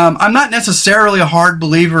day, I'm not necessarily a hard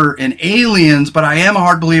believer in aliens, but I am a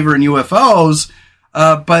hard believer in UFOs.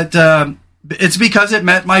 But it's because it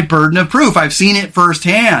met my burden of proof. I've seen it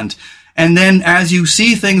firsthand. And then as you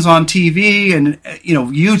see things on TV and,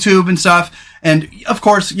 YouTube and stuff, And of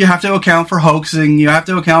course, you have to account for hoaxing. You have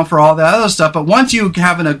to account for all that other stuff. But once you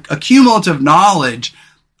have a cumulative knowledge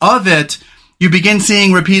of it, you begin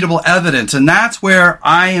seeing repeatable evidence. And that's where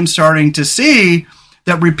I am starting to see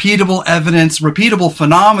that repeatable evidence, repeatable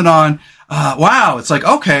phenomenon. Wow, it's like,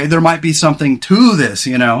 okay, there might be something to this,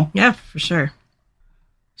 you know? Yeah, for sure.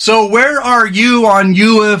 So where are you on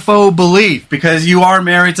UFO belief? Because you are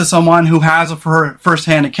married to someone who has a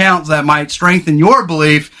first-hand account that might strengthen your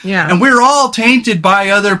belief. Yeah. And we're all tainted by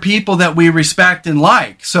other people that we respect and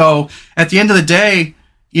like. So at the end of the day,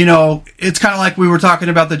 you know, it's kind of like we were talking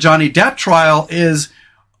about the Johnny Depp trial is,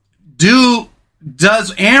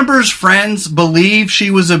 does Amber's friends believe she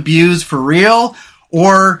was abused for real?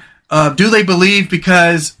 Or do they believe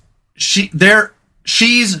because she's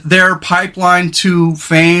their pipeline to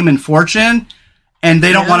fame and fortune, and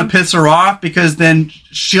they don't want to piss her off because then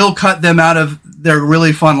she'll cut them out of their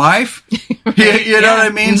really fun life? Right. You know what I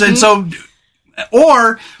mean? Mm-hmm. And so,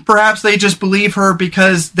 or perhaps they just believe her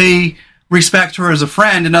because they respect her as a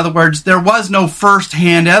friend. In other words, there was no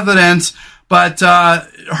first-hand evidence, but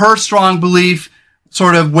her strong belief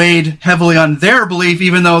sort of weighed heavily on their belief,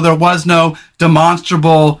 even though there was no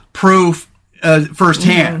demonstrable proof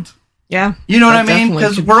firsthand. Mm-hmm. Yeah. You know what I mean?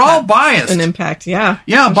 Because we're all biased. An impact, yeah.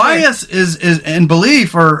 Yeah, bias is and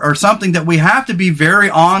belief are something that we have to be very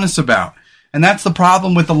honest about. And that's the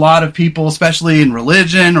problem with a lot of people, especially in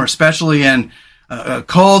religion or especially in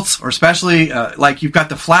cults or especially like you've got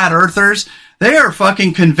the flat earthers. They are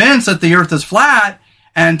fucking convinced that the earth is flat,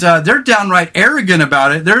 and they're downright arrogant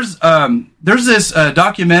about it. There's this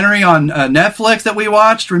documentary on Netflix that we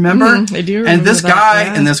watched, remember? I do remember. And this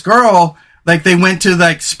guy and this girl, like, they went to,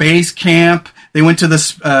 like, space camp. They went to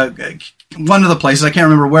this, one of the places, I can't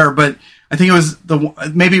remember where, but I think it was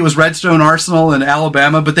maybe it was Redstone Arsenal in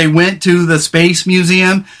Alabama, but they went to the Space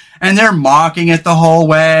Museum, and they're mocking it the whole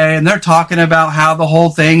way, and they're talking about how the whole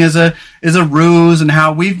thing is a ruse, and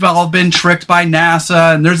how we've all been tricked by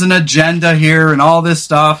NASA, and there's an agenda here, and all this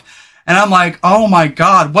stuff. And I'm like, oh my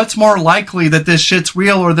God, what's more likely that this shit's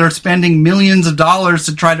real, or they're spending millions of dollars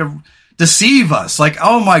to try to deceive us? Like,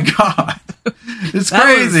 oh my God. It's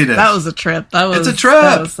crazy. That was a trip. It's a trip.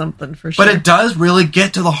 That was something for sure. But it does really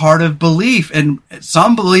get to the heart of belief. And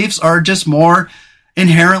some beliefs are just more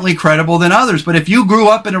inherently credible than others. But if you grew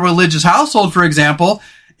up in a religious household, for example,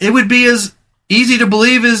 it would be as easy to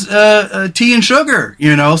believe as tea and sugar,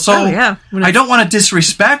 you know? So I don't want to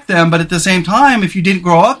disrespect them, but at the same time, if you didn't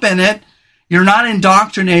grow up in it, you're not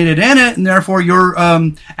indoctrinated in it, and therefore your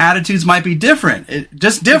attitudes might be different.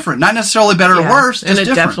 Just different, not necessarily better or worse. And it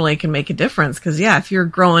different. Definitely can make a difference because, if you're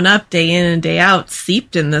growing up day in and day out,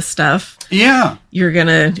 seeped in this stuff,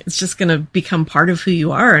 it's just gonna become part of who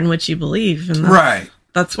you are and what you believe. And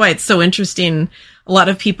that's why it's so interesting. A lot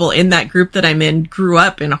of people in that group that I'm in grew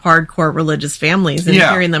up in hardcore religious families, and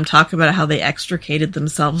hearing them talk about how they extricated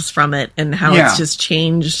themselves from it and how it's just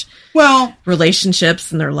changed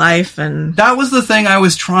relationships in their life. And that was the thing I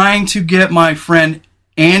was trying to get my friend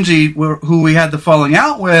Angie, who we had the falling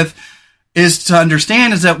out with, is to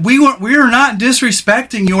understand is that we are not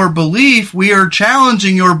disrespecting your belief. We are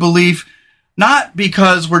challenging your belief, not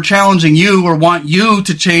because we're challenging you or want you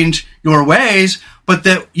to change your ways, but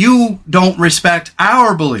that you don't respect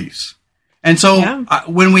our beliefs. And so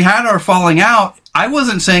when we had our falling out, I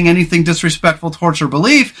wasn't saying anything disrespectful towards her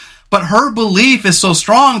belief, but her belief is so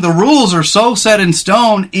strong, the rules are so set in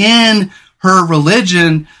stone in her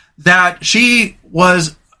religion that she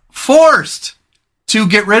was forced to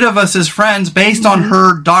get rid of us as friends based on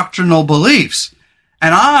her doctrinal beliefs.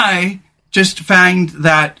 And I just find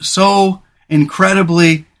that so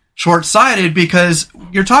incredibly short-sighted, because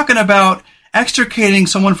you're talking about extricating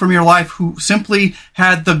someone from your life who simply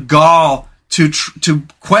had the gall to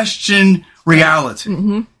question reality.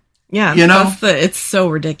 Mm-hmm. Yeah, you know, it's so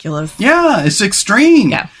ridiculous. Yeah, it's extreme.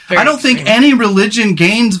 Yeah, I don't think any religion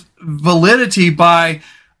gains validity by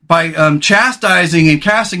chastising and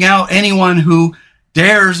casting out anyone who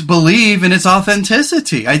dares believe in its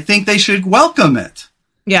authenticity. I think they should welcome it.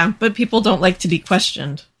 Yeah, but people don't like to be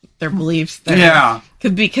questioned, their beliefs.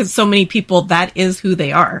 Because so many people, that is who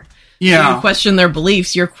they are. Yeah. So you question their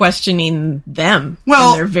beliefs, you're questioning them.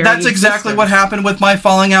 Well, that's exactly what happened with my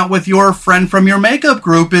falling out with your friend from your makeup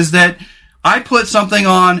group, is that I put something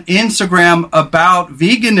on Instagram about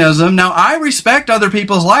veganism. Now, I respect other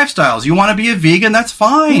people's lifestyles. You want to be a vegan, that's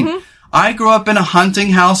fine. Mm-hmm. I grew up in a hunting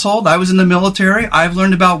household. I was in the military. I've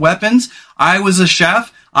learned about weapons. I was a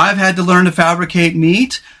chef. I've had to learn to fabricate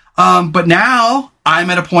meat. But now I'm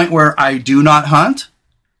at a point where I do not hunt.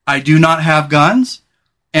 I do not have guns.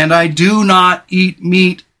 And I do not eat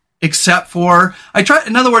meat except for, I try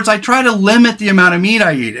to limit the amount of meat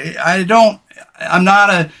I eat. I don't, I'm not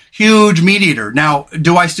a huge meat eater. Now,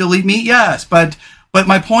 do I still eat meat? Yes. But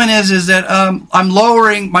my point is that I'm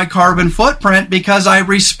lowering my carbon footprint because I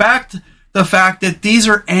respect the fact that these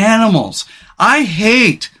are animals. I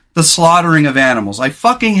hate the slaughtering of animals. I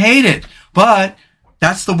fucking hate it. But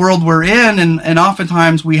that's the world we're in, and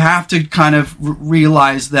oftentimes we have to kind of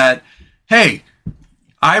realize that, hey,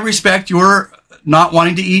 I respect your not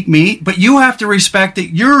wanting to eat meat, but you have to respect that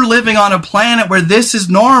you're living on a planet where this is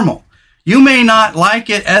normal. You may not like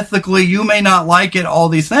it ethically, you may not like it, all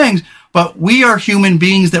these things, but we are human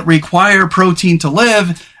beings that require protein to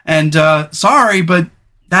live, and sorry, but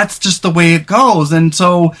that's just the way it goes. And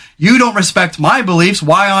so you don't respect my beliefs.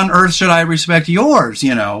 Why on earth should I respect yours,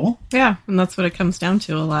 you know? Yeah, and that's what it comes down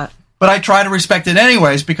to a lot. But I try to respect it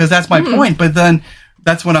anyways, because that's my point. But then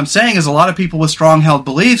that's what I'm saying is a lot of people with strong-held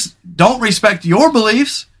beliefs don't respect your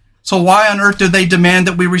beliefs. So why on earth do they demand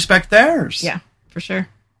that we respect theirs? Yeah, for sure.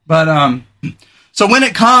 But so when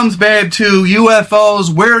it comes, babe, to UFOs,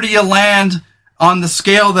 where do you land on the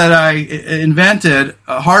scale that I invented?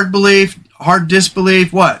 Hard belief, hard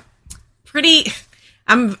disbelief, what?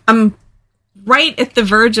 I'm right at the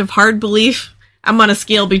verge of hard belief. I'm on a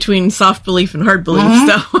scale between soft belief and hard belief,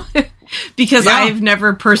 so because I've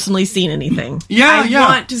never personally seen anything. I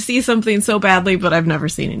want to see something so badly, but I've never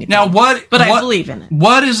seen anything. Now, I believe in it.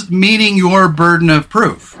 What is meeting your burden of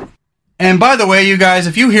proof? And by the way, you guys,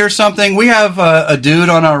 if you hear something, we have a dude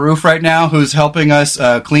on our roof right now who's helping us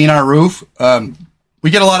clean our roof. We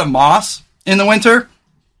get a lot of moss in the winter.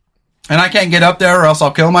 And I can't get up there or else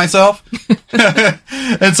I'll kill myself.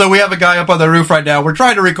 And so we have a guy up on the roof right now. We're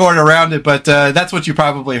trying to record around it, but that's what you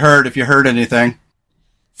probably heard if you heard anything.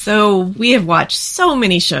 So we have watched so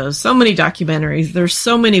many shows, so many documentaries. There's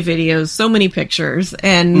so many videos, so many pictures.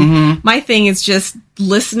 And my thing is just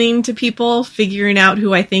listening to people, figuring out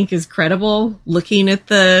who I think is credible, looking at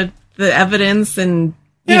the evidence. And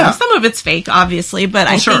you know, some of it's fake, obviously, but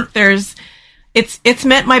I think there's... It's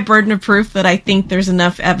met my burden of proof that I think there's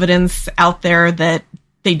enough evidence out there that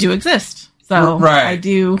they do exist. So I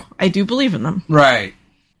do believe in them. Right.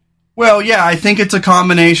 Well, yeah, I think it's a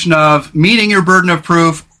combination of meeting your burden of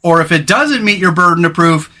proof, or if it doesn't meet your burden of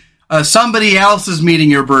proof, somebody else is meeting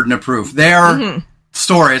your burden of proof. Their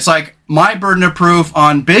story. It's like my burden of proof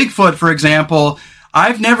on Bigfoot, for example.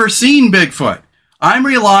 I've never seen Bigfoot. I'm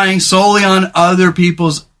relying solely on other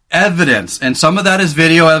people's evidence, and some of that is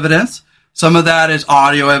video evidence. Some of that is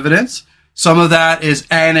audio evidence. Some of that is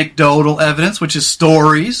anecdotal evidence, which is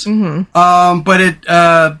stories. But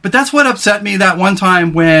that's what upset me that one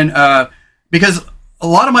time when, because a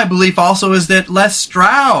lot of my belief also is that Les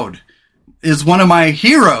Stroud is one of my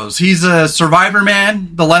heroes. He's a Survivor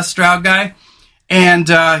man, the Les Stroud guy. And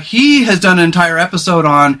he has done an entire episode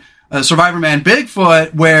on Survivor Man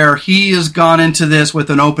Bigfoot where he has gone into this with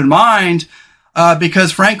an open mind.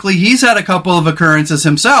 Because frankly, he's had a couple of occurrences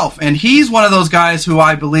himself, and he's one of those guys who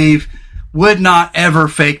I believe would not ever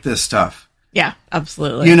fake this stuff. Yeah,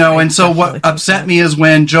 absolutely. You know, and so what upset me is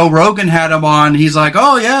when Joe Rogan had him on, he's like,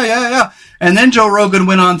 oh, yeah. And then Joe Rogan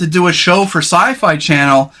went on to do a show for Sci-Fi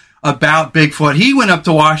Channel about Bigfoot. He went up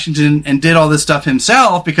to Washington and did all this stuff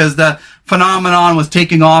himself because the phenomenon was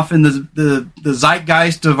taking off in the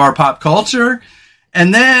zeitgeist of our pop culture.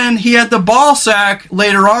 And then he had the ball sack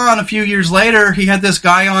later on, a few years later. He had this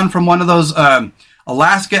guy on from one of those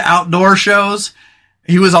Alaska outdoor shows.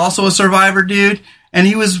 He was also a Survivor dude. And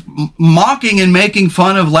he was mocking and making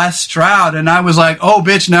fun of Les Stroud. And I was like, oh,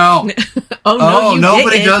 bitch, no.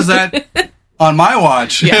 Nobody does that on my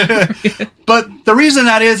watch. Yeah. But the reason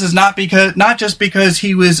that is not just because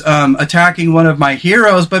he was attacking one of my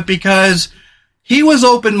heroes, but because he was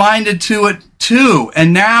open-minded to it too.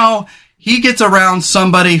 And now he gets around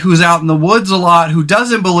somebody who's out in the woods a lot, who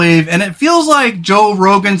doesn't believe, and it feels like Joe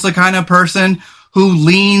Rogan's the kind of person who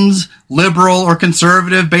leans liberal or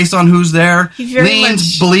conservative based on who's there,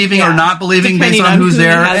 leans believing or not believing based on who's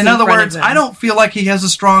there. In other words, I don't feel like he has a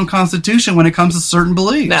strong constitution when it comes to certain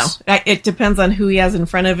beliefs. No, it depends on who he has in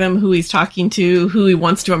front of him, who he's talking to, who he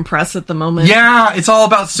wants to impress at the moment. Yeah, it's all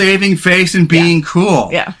about saving face and being cool.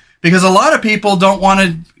 Yeah. Because a lot of people don't want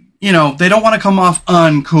to, they don't want to come off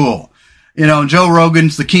uncool. Joe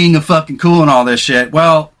Rogan's the king of fucking cool and all this shit.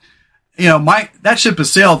 Well, that ship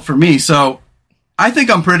has sailed for me, so I think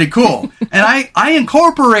I'm pretty cool. And I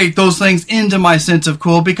incorporate those things into my sense of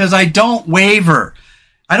cool because I don't waver.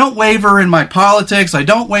 I don't waver in my politics. I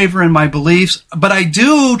don't waver in my beliefs, but I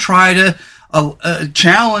do try to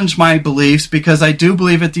challenge my beliefs because I do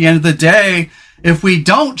believe at the end of the day, if we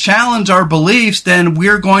don't challenge our beliefs, then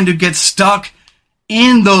we're going to get stuck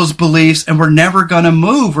in those beliefs and we're never going to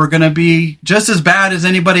move. We're going to be just as bad as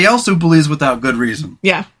anybody else who believes without good reason.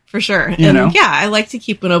 Yeah, For sure. And I like to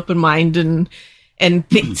keep an open mind and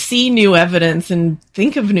see new evidence and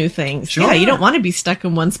think of new things. Sure. Yeah, you don't want to be stuck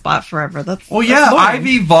in one spot forever. That's boring. I've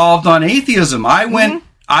evolved on atheism. I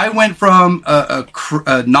went from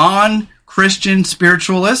a non-Christian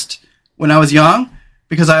spiritualist when I was young,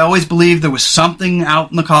 because I always believed there was something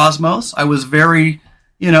out in the cosmos. I was very,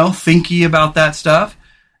 thinky about that stuff,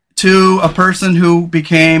 to a person who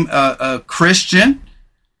became a Christian.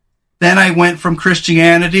 Then I went from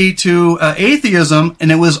Christianity to atheism,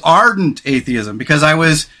 and it was ardent atheism, because I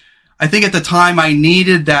think at the time I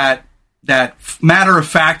needed that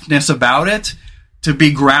matter-of-factness about it to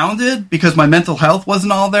be grounded, because my mental health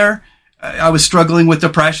wasn't all there. I was struggling with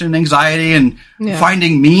depression, anxiety, and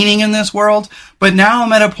finding meaning in this world. But now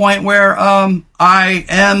I'm at a point where I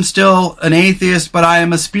am still an atheist, but I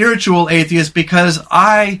am a spiritual atheist, because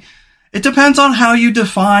it depends on how you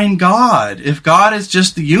define God. If God is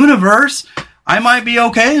just the universe, I might be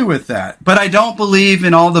okay with that. But I don't believe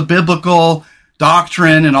in all the biblical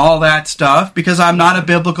doctrine and all that stuff, because I'm not a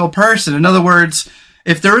biblical person. In other words,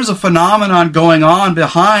 if there is a phenomenon going on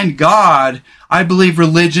behind God, I believe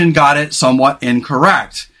religion got it somewhat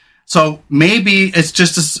incorrect. So maybe it's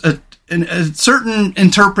just a certain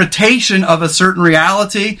interpretation of a certain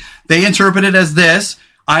reality. They interpret it as this.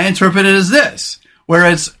 I interpret it as this.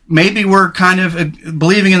 Whereas maybe we're kind of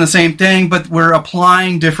believing in the same thing, but we're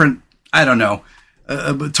applying different,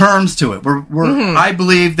 terms to it. I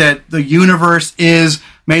believe that the universe is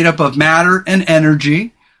made up of matter and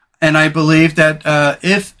energy. And I believe that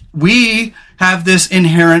if we have this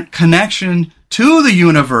inherent connection to the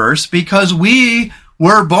universe, because we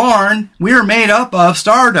were born, we are made up of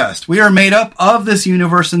stardust. We are made up of this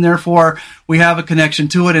universe, and therefore we have a connection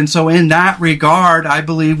to it. And so in that regard, I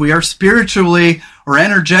believe we are spiritually or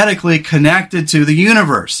energetically connected to the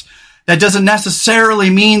universe. That doesn't necessarily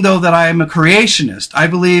mean, though, that I am a creationist. I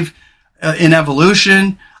believe in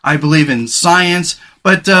evolution. I believe in science.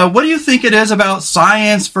 But what do you think it is about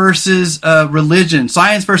science versus religion,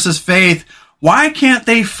 science versus faith? Why can't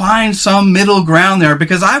they find some middle ground there?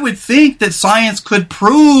 Because I would think that science could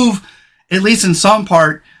prove, at least in some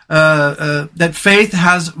part, that faith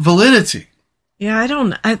has validity.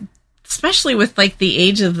 Yeah, especially with like the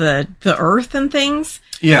age of the earth and things.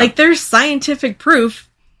 Yeah. Like there's scientific proof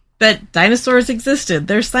that dinosaurs existed.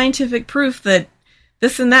 There's scientific proof that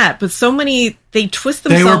this and that, but so many, they twist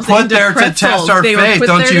themselves into They were put there pretzels. to test our faith,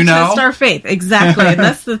 don't you know? Test our faith, exactly. And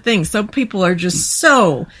that's the thing. Some people are just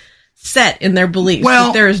so set in their beliefs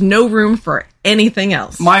that there is no room for anything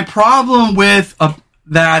else. My problem with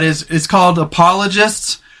that is, it's called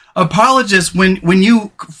apologists. Apologists, when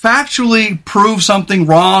you factually prove something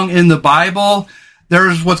wrong in the Bible,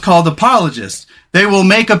 there's what's called apologists. They will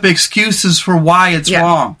make up excuses for why it's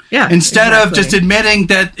wrong. Yeah, instead of just admitting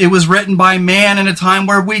that it was written by man in a time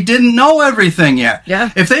where we didn't know everything yet.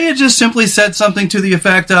 Yeah. If they had just simply said something to the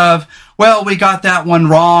effect of, well, we got that one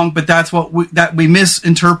wrong, but that's we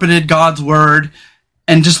misinterpreted God's word,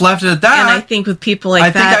 and just left it at that. And I think with people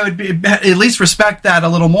like that, I think I would at least respect that a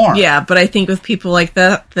little more. Yeah, but I think with people like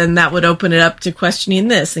that, then that would open it up to questioning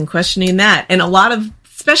this and questioning that. And a lot of,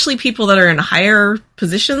 especially people that are in higher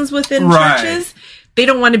positions within churches, they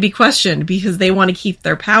don't want to be questioned because they want to keep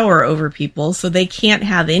their power over people. So they can't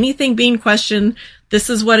have anything being questioned. This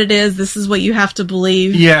is what it is. This is what you have to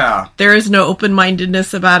believe. Yeah. There is no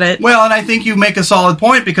open-mindedness about it. Well, and I think you make a solid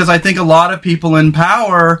point, because I think a lot of people in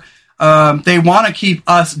power, they want to keep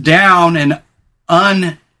us down and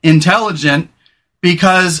unintelligent,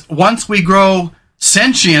 because once we grow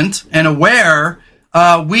sentient and aware,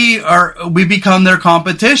 we become their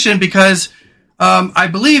competition, because I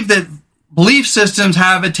believe that belief systems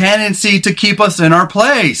have a tendency to keep us in our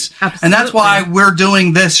place. Absolutely. And that's why we're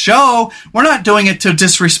doing this show. We're not doing it to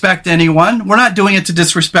disrespect anyone. We're not doing it to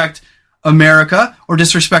disrespect America or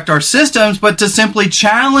disrespect our systems, but to simply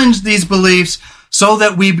challenge these beliefs so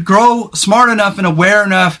that we grow smart enough and aware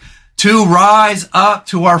enough to rise up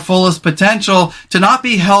to our fullest potential, to not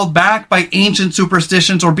be held back by ancient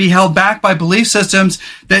superstitions or be held back by belief systems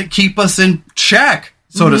that keep us in check,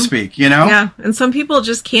 so to speak, you know? Yeah, and some people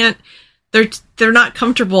just can't, they're not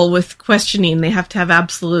comfortable with questioning. They have to have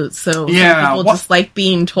absolutes. So some people just like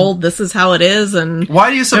being told this is how it is. And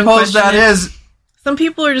why do you suppose that is? Some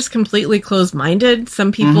people are just completely closed-minded.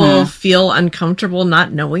 Some people feel uncomfortable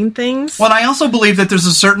not knowing things. Well, I also believe that there's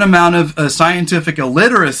a certain amount of scientific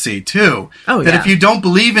illiteracy, too. Oh, that if you don't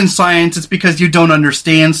believe in science, it's because you don't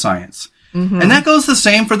understand science. And that goes the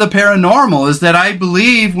same for the paranormal, is that I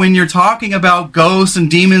believe when you're talking about ghosts and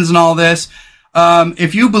demons and all this,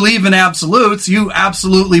 if you believe in absolutes, you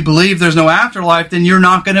absolutely believe there's no afterlife, then you're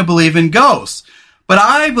not going to believe in ghosts. But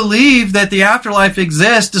I believe that the afterlife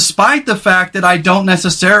exists despite the fact that I don't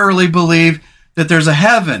necessarily believe that there's a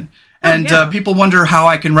heaven. And people wonder how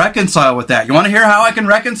I can reconcile with that. You want to hear how I can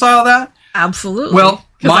reconcile that? Absolutely. Well,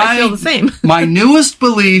 I feel the same. My newest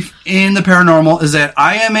belief in the paranormal is that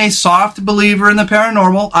I am a soft believer in the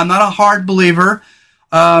paranormal. I'm not a hard believer.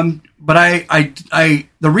 But the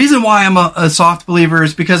reason why I'm a soft believer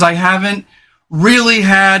is because I haven't really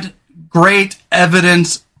had great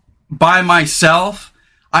evidence by myself.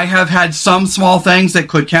 I have had some small things that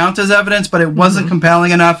could count as evidence, but it wasn't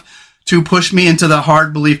compelling enough to push me into the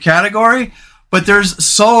hard belief category. But there's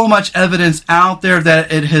so much evidence out there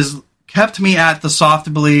that it has kept me at the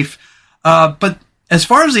soft belief. But as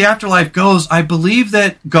far as the afterlife goes, I believe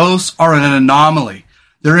that ghosts are an anomaly.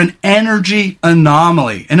 They're an energy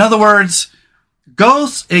anomaly. In other words,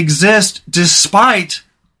 ghosts exist despite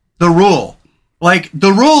the rule. Like,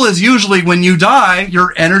 the rule is usually when you die,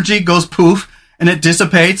 your energy goes poof and it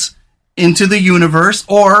dissipates into the universe,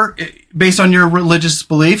 or based on your religious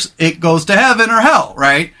beliefs, it goes to heaven or hell,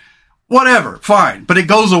 right? Whatever, fine, but it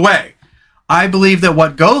goes away. I believe that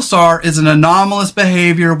what ghosts are is an anomalous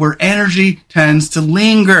behavior where energy tends to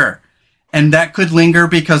linger. And that could linger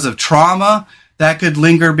because of trauma. That could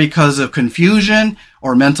linger because of confusion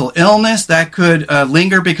or mental illness. That could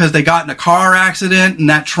linger because they got in a car accident and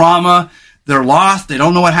that trauma, they're lost, they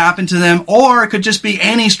don't know what happened to them. Or it could just be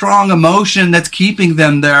any strong emotion that's keeping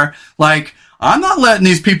them there. Like, I'm not letting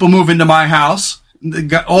these people move into my house.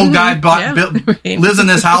 The old guy lives in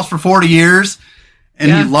this house for 40 years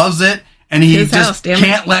and he loves it. And he just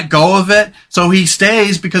can't let go of it. So he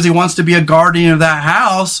stays because he wants to be a guardian of that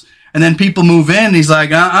house. And then people move in and he's like,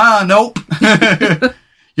 nope.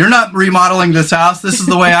 You're not remodeling this house. This is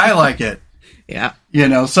the way I like it. Yeah. You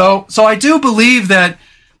know, so I do believe that,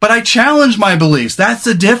 but I challenge my beliefs. That's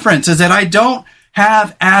the difference, is that I don't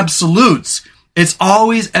have absolutes. It's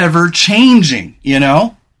always ever changing, you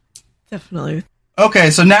know? Definitely. Okay,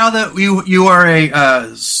 so now that you are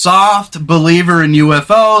a soft believer in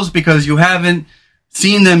UFOs because you haven't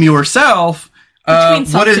seen them yourself. Between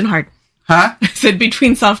soft and hard. Huh? I said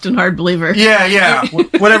between soft and hard believer. Yeah,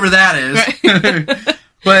 whatever that is.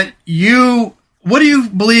 But what do you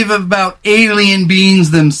believe about alien beings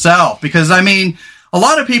themselves? Because, I mean, a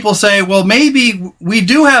lot of people say, well, maybe we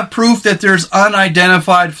do have proof that there's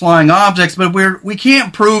unidentified flying objects, but we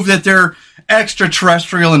can't prove that they're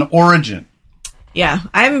extraterrestrial in origin. Yeah,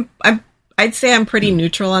 I'd say I'm pretty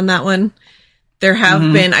neutral on that one. There have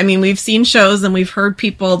been, I mean, we've seen shows and we've heard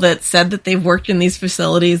people that said that they've worked in these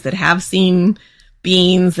facilities that have seen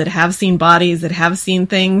beings, that have seen bodies, that have seen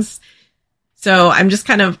things. So I'm just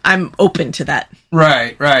I'm open to that.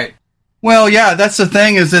 Right. Well, yeah, that's the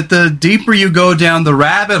thing, is that the deeper you go down the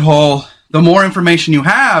rabbit hole, the more information you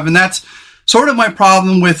have. And that's sort of my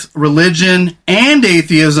problem with religion and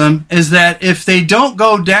atheism, is that if they don't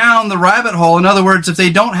go down the rabbit hole, in other words, if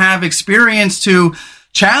they don't have experience to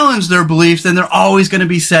challenge their beliefs, then they're always going to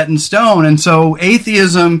be set in stone. And so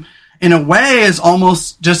atheism, in a way, is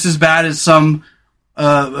almost just as bad as some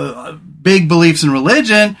big beliefs in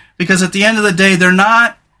religion, because at the end of the day, they're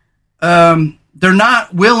not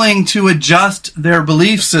willing to adjust their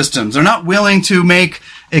belief systems. They're not willing to make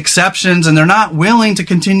exceptions, and they're not willing to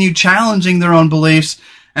continue challenging their own beliefs.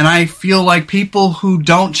 And I feel like people who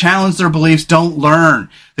don't challenge their beliefs don't learn.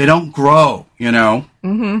 They don't grow, you know?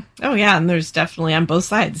 Mm-hmm. Oh, yeah, and there's definitely on both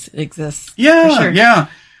sides it exists. Yeah, for sure. Yeah.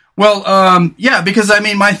 Well, because, I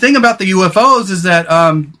mean, my thing about the UFOs is that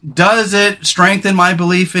does it strengthen my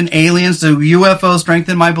belief in aliens? Do UFOs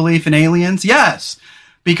strengthen my belief in aliens? Yes.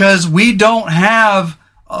 Because we don't have,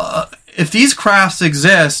 if these crafts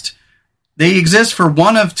exist, they exist for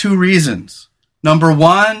one of two reasons. Number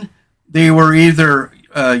one, they were either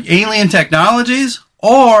alien technologies,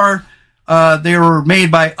 or they were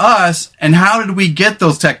made by us, and how did we get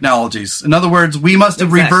those technologies? In other words, we must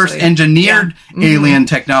have reverse engineered alien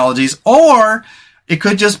technologies, or it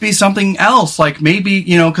could just be something else, like maybe,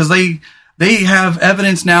 you know, because they have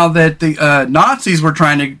evidence now that the Nazis were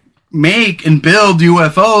trying to make and build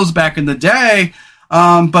UFOs back in the day,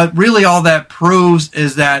 but really all that proves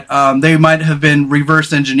is that they might have been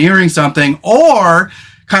reverse engineering something, or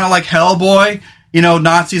kind of like Hellboy. You know,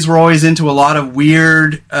 Nazis were always into a lot of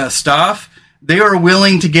weird stuff. They were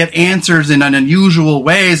willing to get answers in unusual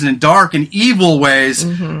ways and in dark and evil ways.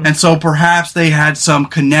 Mm-hmm. And so perhaps they had some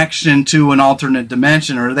connection to an alternate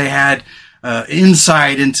dimension, or they had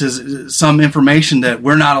insight into some information that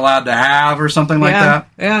we're not allowed to have, or something like that.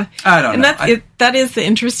 Yeah. I don't know. That is the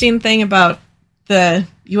interesting thing about the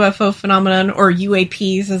UFO phenomenon, or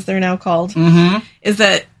UAPs as they're now called, is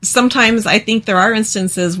that sometimes I think there are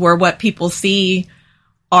instances where what people see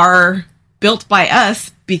are built by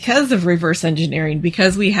us because of reverse engineering,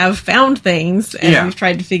 because we have found things and we've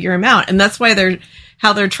tried to figure them out. And that's why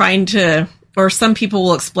they're trying to, or some people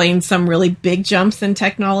will explain some really big jumps in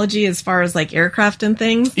technology as far as like aircraft and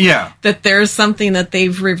things. Yeah. That there's something that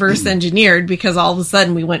they've reverse engineered because all of a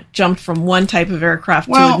sudden we jumped from one type of aircraft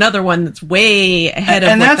to another one that's way ahead of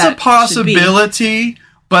what that should be. And that's a possibility,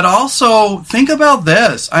 but also think about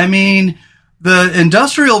this. I mean, the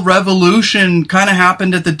Industrial Revolution kind of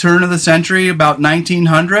happened at the turn of the century, about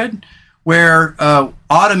 1900, where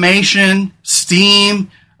automation,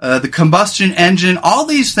 steam, the combustion engine, all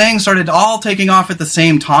these things started all taking off at the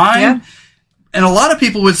same time. Yeah. And a lot of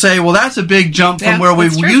people would say, well, that's a big jump from where we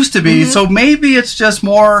used to be. Mm-hmm. So maybe it's just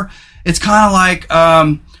more, it's kind of like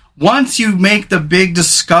once you make the big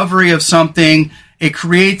discovery of something, it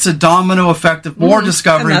creates a domino effect of more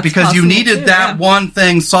discovery because you needed that one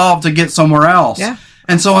thing solved to get somewhere else. Yeah,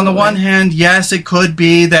 and so on the one hand, yes, it could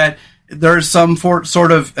be that there's some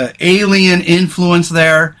sort of alien influence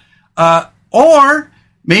there. Or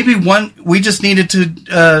maybe we just needed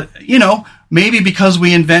to, maybe because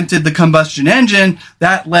we invented the combustion engine,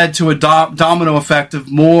 that led to a domino effect of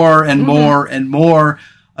more and more and more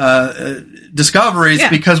discoveries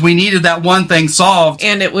because we needed that one thing solved.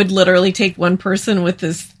 And it would literally take one person with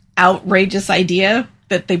this outrageous idea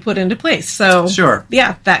that they put into place. So,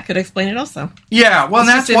 that could explain it also. Yeah, well,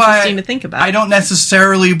 that's why to think about. I don't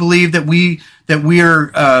necessarily believe that we're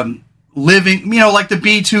living, like the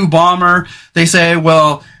B-2 bomber. They say,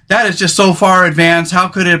 well, that is just so far advanced. How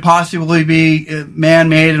could it possibly be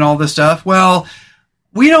man-made and all this stuff? Well,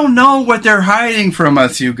 we don't know what they're hiding from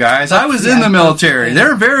us, you guys. I was in the military.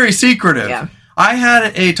 They're very secretive. Yeah. I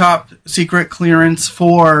had a top secret clearance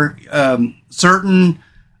for certain,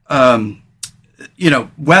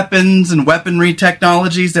 weapons and weaponry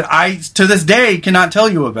technologies that I, to this day, cannot tell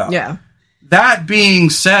you about. Yeah. That being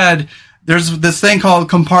said, there's this thing called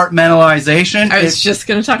compartmentalization. I was just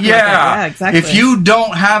going to talk about that. Yeah, exactly. If you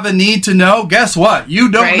don't have a need to know, guess what?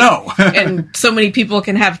 You don't know. And so many people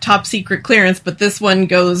can have top secret clearance, but this one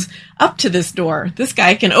goes up to this door. This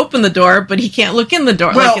guy can open the door, but he can't look in the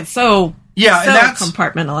door. Well, it's so and that's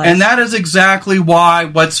compartmentalized. And that is exactly why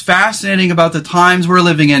what's fascinating about the times we're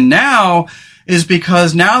living in now is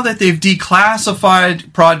because now that they've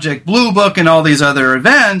declassified Project Blue Book and all these other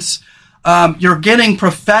events, you're getting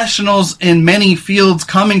professionals in many fields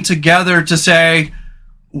coming together to say,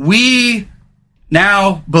 we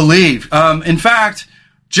now believe. In fact,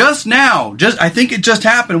 I think it just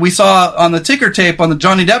happened. We saw on the ticker tape on the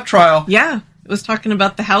Johnny Depp trial. Yeah, it was talking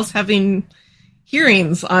about the House having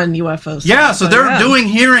hearings on UFOs. Yeah, so they're doing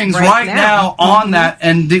hearings right now on that.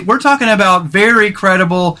 And we're talking about very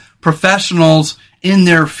credible professionals in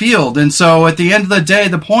their field. And so at the end of the day,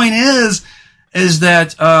 the point is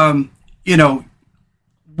that,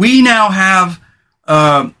 we now have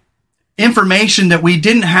information that we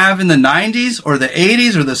didn't have in the 90s or the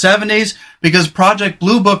 80s or the 70s because Project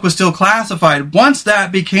Blue Book was still classified. Once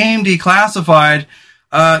that became declassified,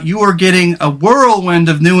 you were getting a whirlwind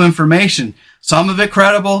of new information. Some of it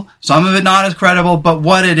credible, some of it not as credible, but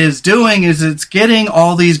what it is doing is it's getting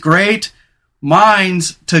all these great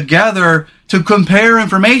minds together to compare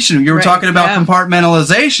information. You were talking about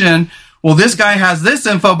compartmentalization. Well, this guy has this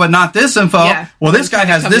info, but not this info. Yeah. Well, this guy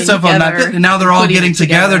has this info, not this. And now they're all getting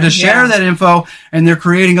together to share that info, and they're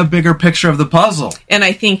creating a bigger picture of the puzzle. And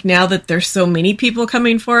I think now that there's so many people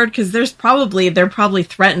coming forward, because they're probably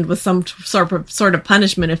threatened with some sort of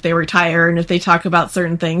punishment if they retire and if they talk about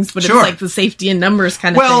certain things. But it's like the safety in numbers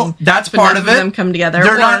kind of thing. Well, that's part of it. Them come together.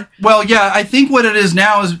 I think what it is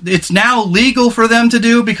now is it's now legal for them to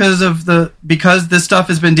do because this stuff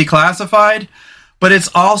has been declassified. But it's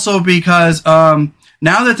also because now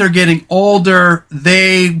that they're getting older,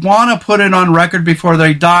 they want to put it on record before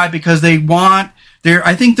they die because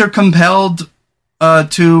I think they're compelled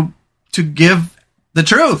to give the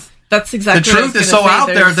truth. That's exactly the truth is so out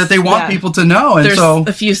there that they want people to know. And there's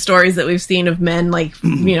a few stories that we've seen of men,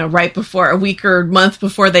 right before a week or month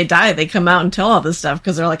before they die, they come out and tell all this stuff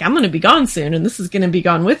because they're like, I'm going to be gone soon and this is going to be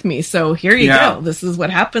gone with me. So here you go. This is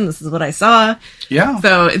what happened. This is what I saw. Yeah.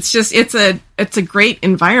 So it's just, it's a great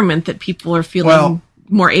environment that people are feeling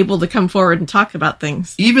more able to come forward and talk about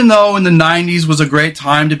things. Even though in the 90s was a great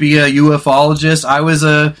time to be a ufologist,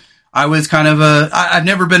 I've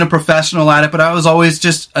never been a professional at it, but I was always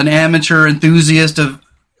just an amateur enthusiast of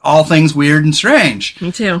all things weird and strange. Me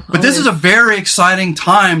too. But this is a very exciting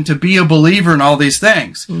time to be a believer in all these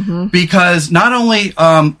things. Mm-hmm. Because not only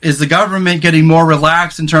is the government getting more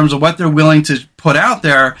relaxed in terms of what they're willing to put out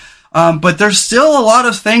there, but there's still a lot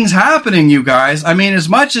of things happening, you guys. I mean, as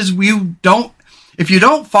much as if you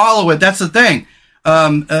don't follow it, that's the thing.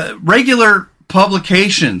 regular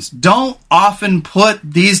publications don't often put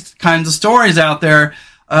these kinds of stories out there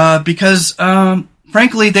because,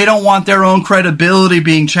 frankly, they don't want their own credibility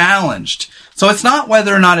being challenged. So it's not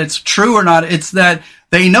whether or not it's true or not. It's that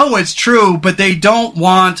they know it's true, but they don't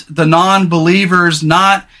want the non-believers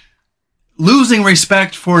not losing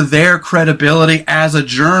respect for their credibility as a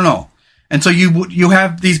journal. And so you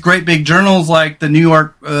have these great big journals like the New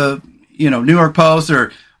York Post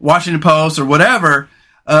or Washington Post or whatever,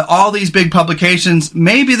 all these big publications.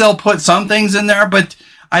 Maybe they'll put some things in there, but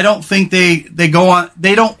I don't think they go on.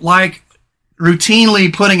 They don't like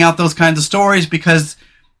routinely putting out those kinds of stories because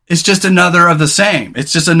it's just another of the same.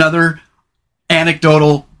 It's just another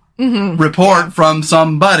anecdotal report from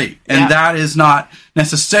somebody, and that is not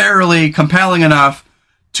necessarily compelling enough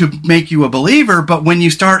to make you a believer. But when you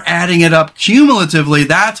start adding it up cumulatively,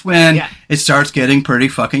 that's when it starts getting pretty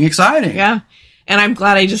fucking exciting. Yeah. And I'm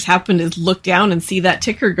glad I just happened to look down and see that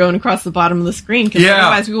ticker going across the bottom of the screen, because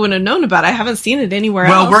otherwise we wouldn't have known about it. I haven't seen it anywhere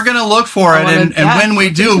else. Well, we're going to look for it, and when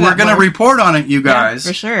we do, we're going to report on it, you guys.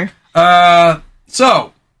 Yeah, for sure.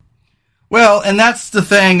 And that's the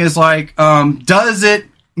thing is like, does it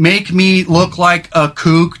make me look like a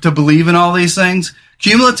kook to believe in all these things?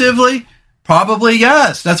 Cumulatively, probably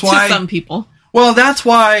yes. That's why to some people. Well, that's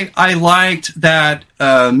why I liked that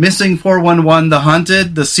Missing 411, The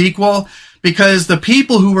Hunted, the sequel, because the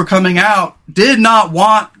people who were coming out did not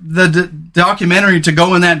want the documentary to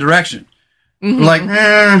go in that direction. Like,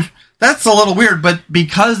 that's a little weird, but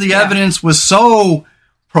because the evidence was so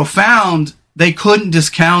profound, they couldn't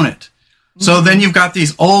discount it. So then you've got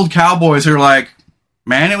these old cowboys who are like,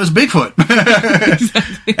 man, it was Bigfoot.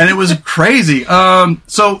 Exactly. And it was crazy.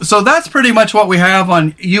 So that's pretty much what we have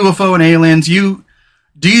on UFO and aliens. Do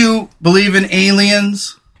you believe in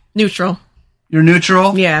aliens? Neutral. You're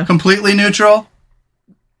neutral? Yeah. Completely neutral?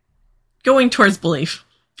 Going towards belief.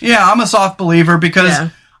 Yeah, I'm a soft believer because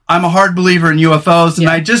I'm a hard believer in UFOs, and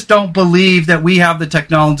I just don't believe that we have the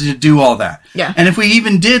technology to do all that. Yeah. And if we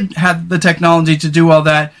even did have the technology to do all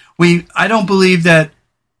that, I don't believe that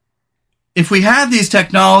if we have these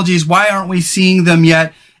technologies, why aren't we seeing them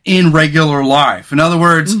yet in regular life? In other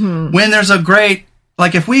words, when there's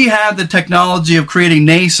if we had the technology of creating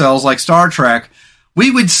nacelles like Star Trek, we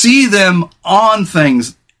would see them on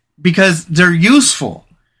things because they're useful.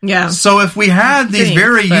 Yeah. So if we had these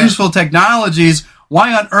useful technologies,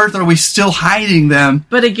 why on earth are we still hiding them?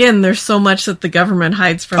 But again, there's so much that the government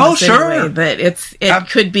hides from us anyway that it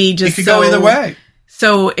could be just it could go either way.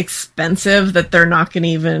 So expensive that they're not going to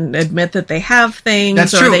even admit that they have things.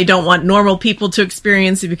 That's true. They don't want normal people to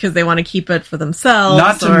experience it because they want to keep it for themselves.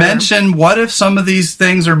 Not to mention, what if some of these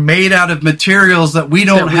things are made out of materials that we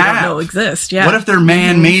don't know exist? Yeah. What if they're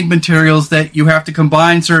man-made materials that you have to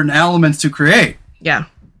combine certain elements to create? Yeah,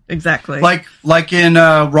 exactly. Like in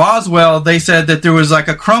Roswell, they said that there was like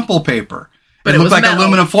a crumple paper. But it looked like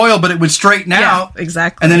aluminum foil, but it would straighten out.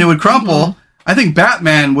 Exactly. And then it would crumple. I think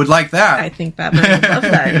Batman would like that. I think Batman would love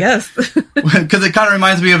that, yes. Because it kind of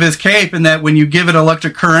reminds me of his cape in that when you give it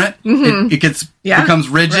electric current, it becomes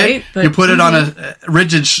rigid. Right? You put it on a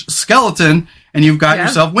rigid skeleton, and you've got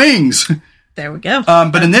yourself wings. There we go.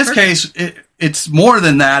 But in this case, it's more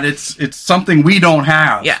than that. It's something we don't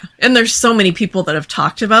have. Yeah, and there's so many people that have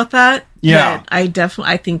talked about that. Yeah. That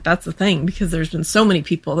I think that's the thing, because there's been so many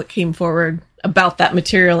people that came forward about that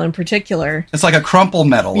material in particular. It's like a crumple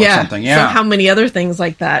metal or something. Yeah. So how many other things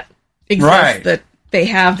like that exist that they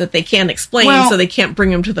have that they can't explain, so they can't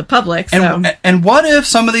bring them to the public. So. And what if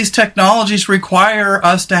some of these technologies require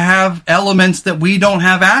us to have elements that we don't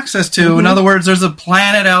have access to? In other words, there's a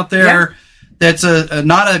planet out there that's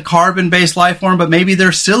not a carbon-based life form, but maybe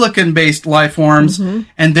they're silicon-based life forms,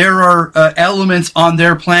 and there are elements on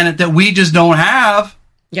their planet that we just don't have.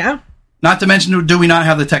 Yeah. Not to mention, do we not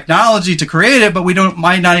have the technology to create it, but we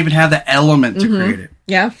might not even have the element to create it.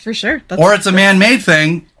 Yeah, for sure. Or it's a man-made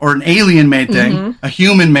thing, or an alien-made thing, a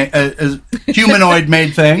humanoid-made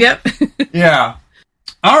thing. Yep. Yeah.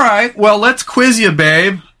 All right. Well, let's quiz you,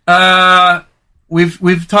 babe.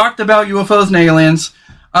 We've talked about UFOs and aliens.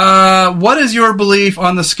 What is your belief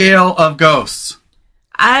on the scale of ghosts?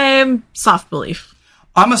 I'm soft belief.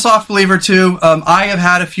 I'm a soft believer, too. I have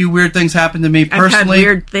had a few weird things happen to me personally. I've had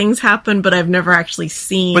weird things happen, but I've never actually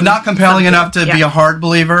seen. But not compelling enough to be a hard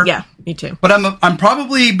believer. Yeah, me too. But I'm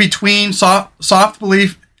probably between soft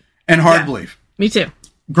belief and hard belief. Me too.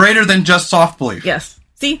 Greater than just soft belief. Yes.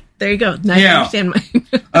 See? There you go. Now you understand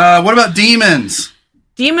mine. What about demons?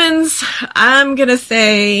 Demons, I'm going to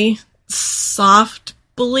say soft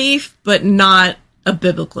belief, but not a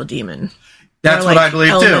biblical demon. That's what I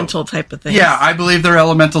believe, too. Elemental type of thing. Yeah, I believe they're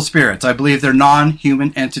elemental spirits. I believe they're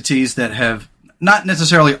non-human entities that have not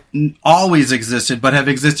necessarily always existed, but have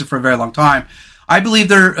existed for a very long time. I believe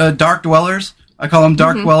they're dark dwellers. I call them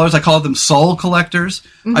dark dwellers. I call them soul collectors.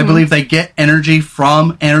 I believe they get energy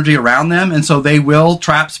from energy around them, and so they will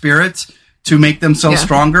trap spirits to make themselves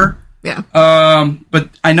stronger. Yeah. But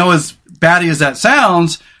I know, as batty as that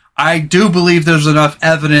sounds, I do believe there's enough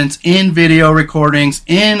evidence in video recordings,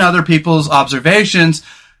 in other people's observations.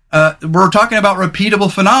 We're talking about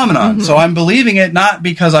repeatable phenomenon. So I'm believing it not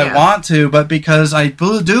because I want to, but because I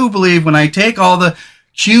do believe when I take all the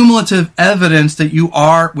cumulative evidence that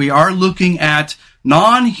we are looking at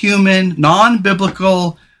non-human,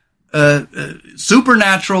 non-biblical,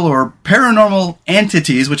 supernatural or paranormal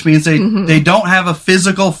entities, which means they don't have a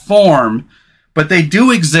physical form, but they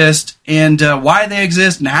do exist, and why they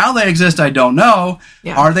exist and how they exist, I don't know.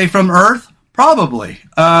 Yeah. Are they from Earth? Probably.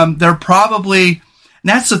 They're probably, and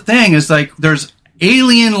that's the thing, is like there's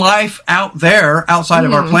alien life out there outside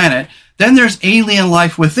of our planet. Then there's alien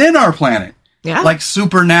life within our planet. Yeah. Like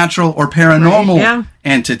supernatural or paranormal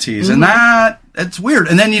entities. And that's weird.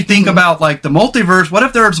 And then you think about like the multiverse. What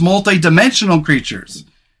if there's multi-dimensional creatures?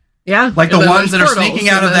 Yeah. Like the ones that are sneaking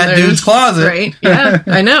out of that dude's closet. Right. Yeah,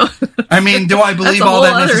 I know. I mean, do I believe all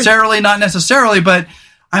that necessarily? Not necessarily, but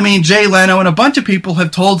I mean, Jay Leno and a bunch of people have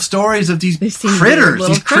told stories of these critters,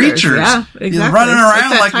 these creatures, running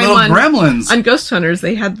around like little gremlins. On Ghost Hunters,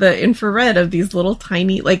 they had the infrared of these little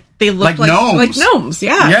tiny, like they look like gnomes. Like gnomes.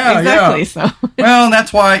 Yeah, exactly. Yeah. So, well, and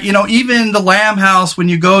that's why, even the Lamb House, when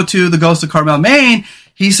you go to the Ghost of Carmel, Maine,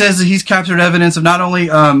 he says that he's captured evidence of not only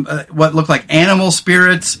what look like animal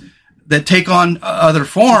spirits that take on other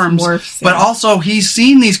forms, but also he's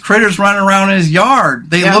seen these critters running around in his yard.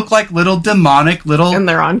 They look like little demonic and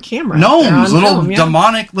they're on camera. Gnomes,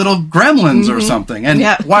 demonic little gremlins or something. And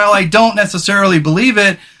while I don't necessarily believe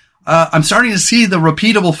it, I'm starting to see the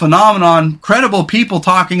repeatable phenomenon, credible people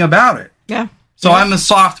talking about it. Yeah. So I'm a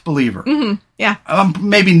soft believer. Yeah. I'm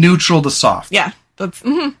maybe neutral to soft. Yeah. That's,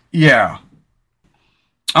 Yeah.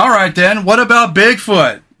 All right, then. What about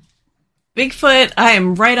Bigfoot? Bigfoot, I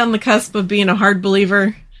am right on the cusp of being a hard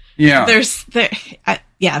believer. Yeah.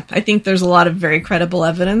 I think there's a lot of very credible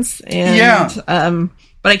evidence. And,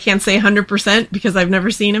 but I can't say 100% because I've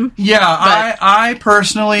never seen him. Yeah, I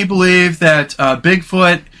personally believe that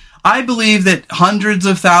Bigfoot, I believe that hundreds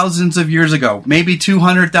of thousands of years ago, maybe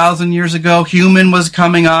 200,000 years ago, human was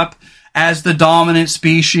coming up as the dominant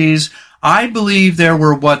species. I believe there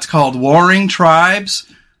were what's called warring tribes,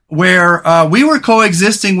 where we were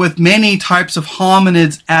coexisting with many types of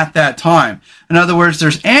hominids at that time. In other words,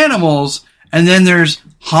 there's animals, and then there's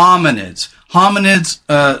hominids. Hominids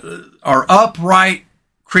are upright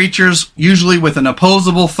creatures, usually with an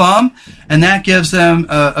opposable thumb, and that gives them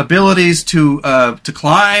abilities to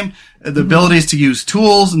climb, the abilities to use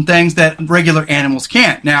tools and things that regular animals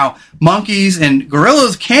can't. Now, monkeys and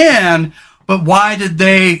gorillas can, but why did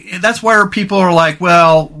they? That's where people are like,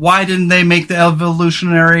 well, why didn't they make the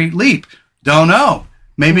evolutionary leap? Don't know.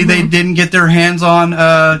 Maybe they didn't get their hands on,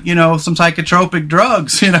 some psychotropic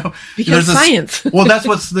drugs, Because science. Well, that's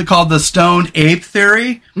what's called the stoned ape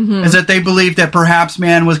theory, is that they believe that perhaps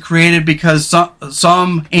man was created because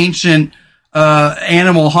some ancient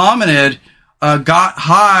animal hominid got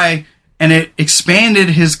high and it expanded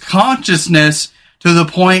his consciousness to the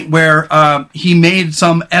point where he made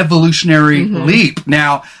some evolutionary leap.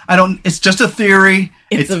 Now, it's just a theory.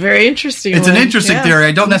 It's a very interesting It's an interesting theory.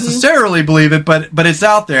 I don't necessarily believe it, but it's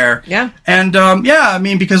out there. Yeah. And,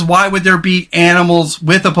 because why would there be animals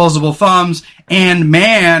with opposable thumbs and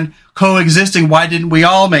man coexisting? Why didn't we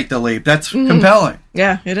all make the leap? That's compelling.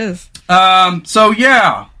 Yeah, it is.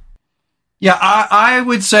 Yeah, I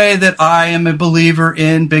would say that I am a believer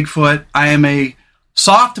in Bigfoot. I am a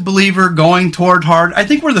soft believer going toward hard. I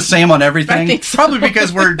think we're the same on everything. I think so. Probably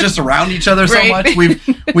because we're just around each other so much. We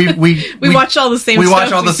watch all the same stuff. We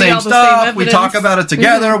watch all the same stuff. We talk about it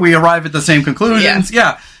together. We arrive at the same conclusions.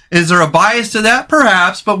 Yeah. Is there a bias to that?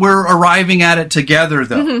 Perhaps, but we're arriving at it together,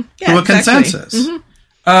 though, to a consensus.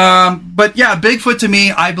 But yeah, Bigfoot to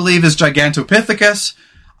me, I believe, is Gigantopithecus.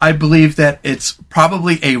 I believe that it's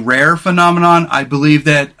probably a rare phenomenon. I believe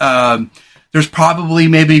that there's probably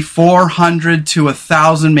maybe 400 to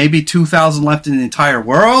 1,000, maybe 2,000 left in the entire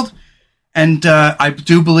world. And I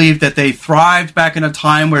do believe that they thrived back in a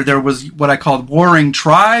time where there was what I called warring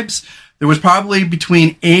tribes. There was probably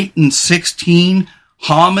between 8 and 16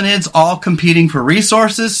 hominids all competing for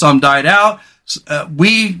resources. Some died out.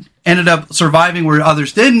 We ended up surviving where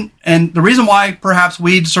others didn't. And the reason why perhaps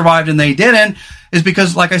we survived and they didn't is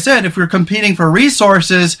because, like I said, if we're competing for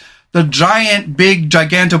resources, the giant, big,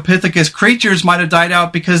 gigantopithecus creatures might have died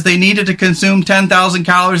out because they needed to consume 10,000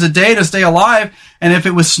 calories a day to stay alive. And if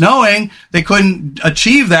it was snowing, they couldn't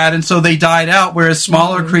achieve that. And so they died out, whereas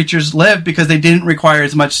smaller creatures lived because they didn't require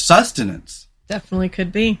as much sustenance. Definitely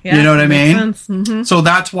could be. Yeah, you know what I mean? So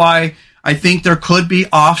that's why I think there could be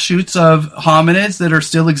offshoots of hominids that are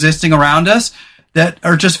still existing around us that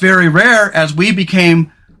are just very rare. As we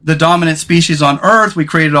became the dominant species on Earth, we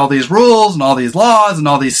created all these rules and all these laws and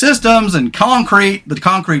all these systems and the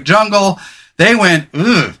concrete jungle. They went,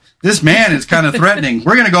 ugh, this man is kind of threatening.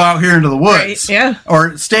 We're going to go out here into the woods,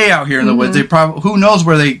 or stay out here in the woods. They probably, who knows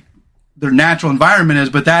where their natural environment is,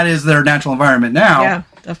 but that is their natural environment now. Yeah,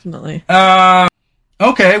 definitely.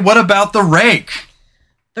 Okay, what about the rake?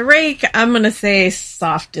 The rake, I'm going to say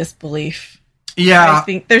soft disbelief. Yeah. I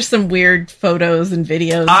think there's some weird photos and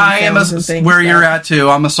videos. I am where you're at too.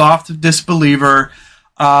 I'm a soft disbeliever.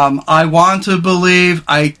 I want to believe.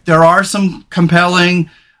 There are some compelling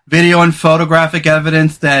video and photographic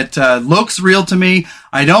evidence that looks real to me.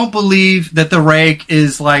 I don't believe that the rake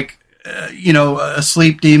is like, a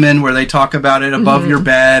sleep demon where they talk about it above your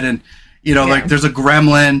bed and, like there's a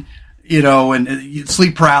gremlin, and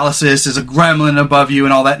sleep paralysis is a gremlin above you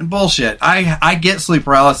and all that and bullshit. I get sleep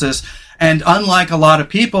paralysis. And unlike a lot of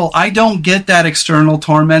people, I don't get that external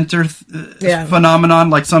tormentor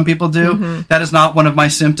phenomenon like some people do. That is not one of my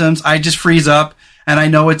symptoms. I just freeze up, and I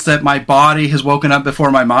know it's that my body has woken up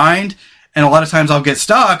before my mind. And a lot of times I'll get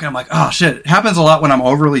stuck, and I'm like, oh, shit. It happens a lot when I'm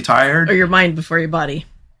overly tired. Or your mind before your body.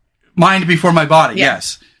 Mind before my body,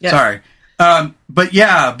 yes. Sorry. But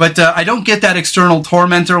I don't get that external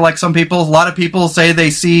tormentor like some people. A lot of people say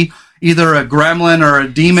they see either a gremlin or a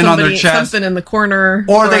demon on their chest. Something in the corner.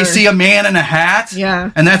 Or they see a man in a hat. Yeah.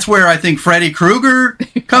 And that's where I think Freddy Krueger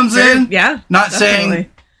comes in. Yeah. Not saying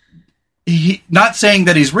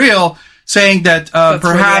that he's real, saying that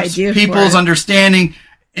perhaps people's understanding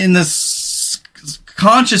in this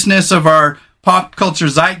consciousness of our pop culture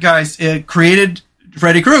zeitgeist, it created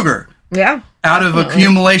Freddy Krueger. Yeah. Out of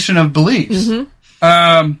accumulation of beliefs.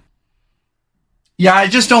 Yeah, I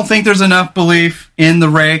just don't think there's enough belief in the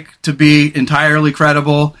rake to be entirely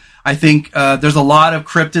credible. I think there's a lot of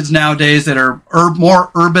cryptids nowadays that are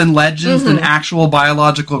more urban legends than actual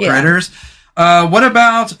biological critters. What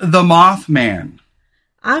about the Mothman?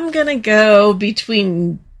 I'm going to go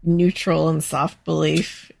between neutral and soft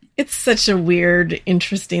belief. It's such a weird,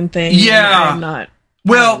 interesting thing. Yeah. I'm not.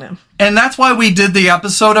 Well, and that's why we did the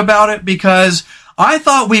episode about it, because I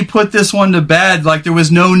thought we put this one to bed like there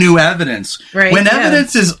was no new evidence. Right, when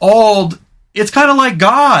evidence is old, it's kind of like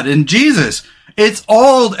God and Jesus. It's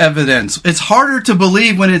old evidence. It's harder to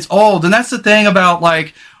believe when it's old. And that's the thing about,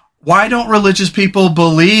 like, why don't religious people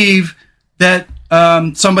believe that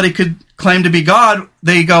somebody could claim to be God?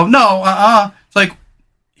 They go, no, It's like,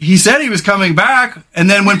 he said he was coming back. And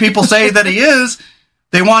then when people say that he is,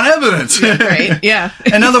 they want evidence. Right, yeah.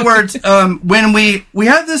 In other words, when we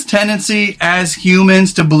have this tendency as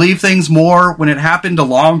humans to believe things more when it happened a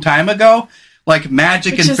long time ago, like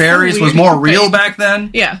magic and fairies was more real back then.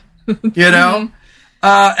 Yeah. And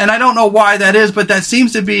I don't know why that is, but that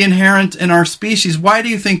seems to be inherent in our species. Why do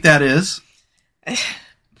you think that is?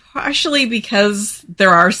 Partially because there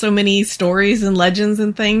are so many stories and legends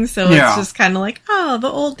and things, so it's just kind of like, oh, the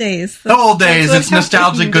old days. The old days. It's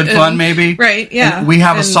nostalgic, good fun, maybe. Right, yeah. And we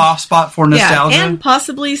have a soft spot for nostalgia. Yeah, and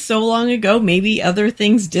possibly so long ago, maybe other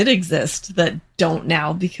things did exist that don't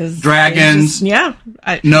now, because... Dragons.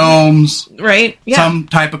 Just, gnomes. Right, yeah. Some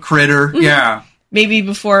type of critter, yeah. Maybe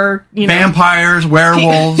before, vampires,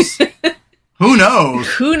 werewolves. Who knows?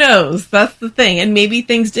 Who knows? That's the thing. And maybe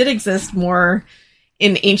things did exist more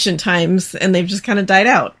in ancient times and they've just kind of died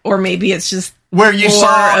out. Or maybe it's just where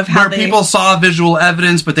people saw visual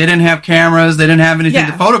evidence, but they didn't have cameras, they didn't have anything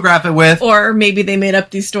to photograph it with. Or maybe they made up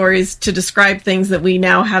these stories to describe things that we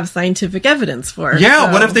now have scientific evidence for. Yeah,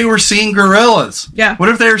 so. What if they were seeing gorillas? Yeah. What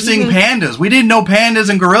if they were seeing pandas? We didn't know pandas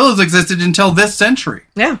and gorillas existed until this century.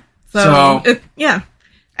 Yeah.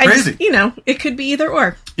 Crazy. It could be either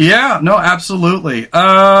or. Yeah, no, absolutely.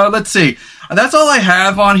 Let's see. That's all I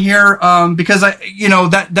have on here, because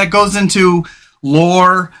that goes into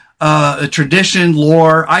lore, tradition,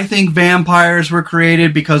 lore. I think vampires were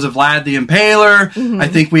created because of Vlad the Impaler. I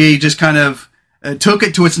think we just kind of took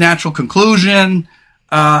it to its natural conclusion.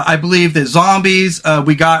 I believe that zombies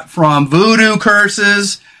we got from voodoo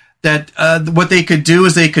curses, that what they could do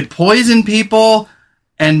is they could poison people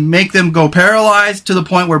and make them go paralyzed to the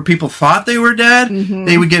point where people thought they were dead.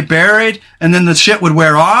 They would get buried, and then the shit would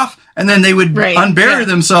wear off, and then they would unbury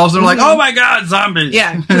themselves. They're like, oh my God, zombies.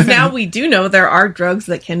 Yeah, because now we do know there are drugs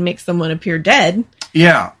that can make someone appear dead.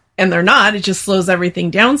 Yeah. and they're not. It just slows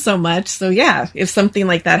everything down so much. So yeah, if something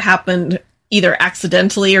like that happened either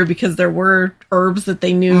accidentally or because there were herbs that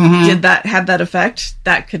they knew had that effect,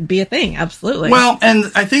 that could be a thing. Absolutely. Well,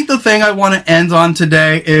 and I think the thing I want to end on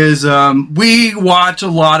today is we watch a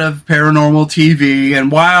lot of paranormal TV,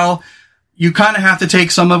 and while you kind of have to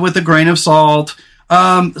take some of it with a grain of salt,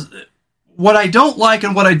 what I don't like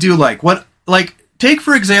and what I do like, take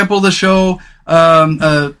for example the show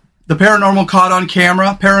the Paranormal Caught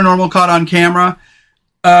on Camera.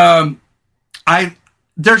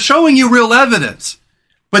 They're showing you real evidence,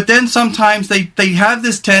 but then sometimes they have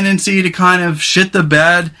this tendency to kind of shit the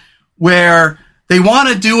bed where they want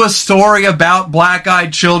to do a story about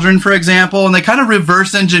black-eyed children, for example, and they kind of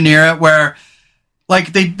reverse engineer it where,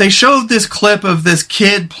 like, they showed this clip of this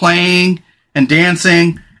kid playing and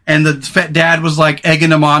dancing, and the dad was, like,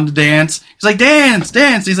 egging him on to dance. He's like, dance.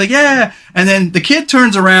 He's like, yeah. And then the kid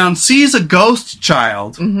turns around, sees a ghost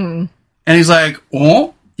child, and he's like,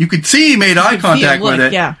 oh. You could see he made eye contact with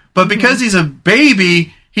it. Yeah. But because he's a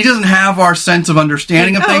baby, he doesn't have our sense of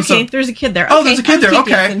understanding of things. Okay, so, there's a kid there. There's a kid there.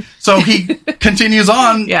 Okay. So he continues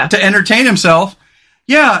on to entertain himself.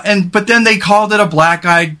 Yeah, but then they called it a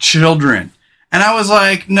black-eyed children. And I was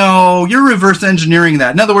like, no, you're reverse engineering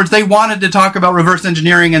that. In other words, they wanted to talk about reverse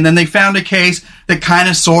engineering, and then they found a case that kind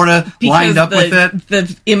of sort of lined up with it.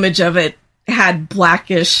 The image of it had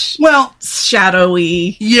blackish,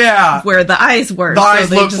 shadowy, where the eyes were. The eyes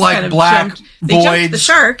looked like black voids. They jumped the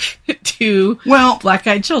shark to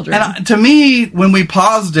black-eyed children. And to me, when we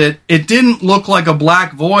paused it, it didn't look like a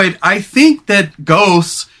black void. I think that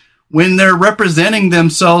ghosts, when they're representing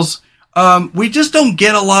themselves, we just don't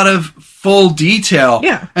get a lot of full detail.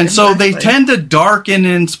 Yeah, and so they tend to darken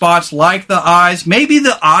in spots like the eyes. Maybe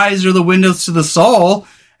the eyes are the windows to the soul,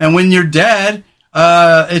 and when you're dead,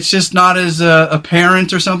 it's just not as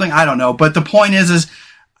apparent or something. I don't know. But the point is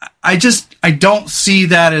I don't see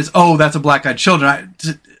that as, that's a black-eyed children.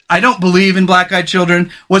 I don't believe in black-eyed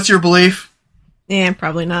children. What's your belief? Yeah,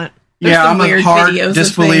 probably not. I'm a hard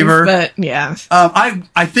disbeliever. But yeah.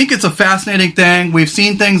 I think it's a fascinating thing. We've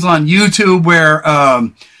seen things on YouTube where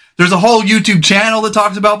there's a whole YouTube channel that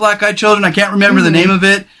talks about black-eyed children. I can't remember the name of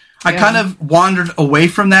it. I kind of wandered away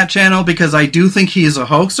from that channel because I do think he is a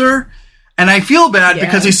hoaxer. And I feel bad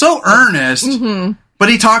because he's so earnest, but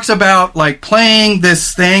he talks about, like, playing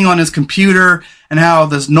this thing on his computer and how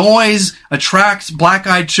this noise attracts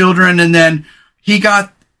black-eyed children. And then he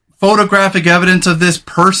got photographic evidence of this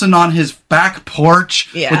person on his back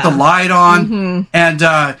porch with the light on.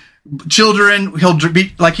 And children, he'll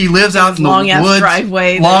be, like, he lives out in the woods.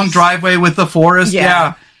 Long driveway with the forest.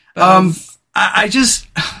 I'm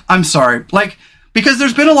sorry. Like, because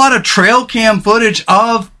there's been a lot of trail cam footage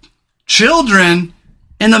of children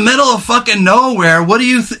in the middle of fucking nowhere. What do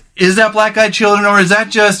you is that black-eyed children, or is that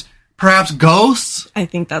just perhaps ghosts? I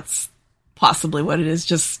think that's possibly what it is.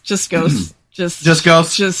 Just ghosts. Just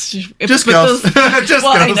ghosts. Just ghosts. Just ghosts.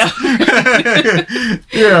 I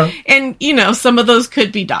know. And some of those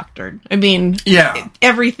could be doctored. I mean,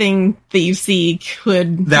 everything that you see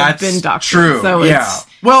could have been doctored. True. So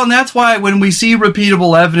well, and that's why when we see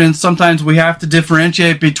repeatable evidence, sometimes we have to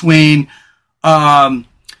differentiate between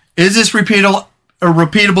is this a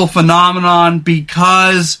repeatable phenomenon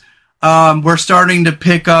because we're starting to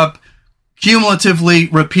pick up cumulatively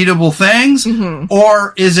repeatable things,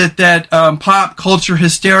 or is it that pop culture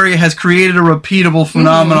hysteria has created a repeatable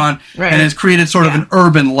phenomenon and has created sort of an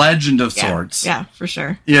urban legend of sorts? Yeah, for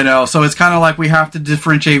sure. So it's kind of like we have to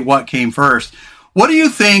differentiate what came first. What do you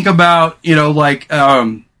think about,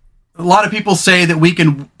 a lot of people say that we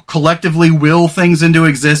can collectively will things into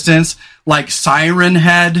existence, like Siren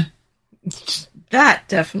Head? That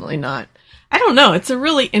definitely not. I don't know. It's a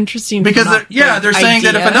really interesting because they're saying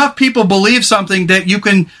that if enough people believe something, that you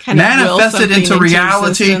can manifest it into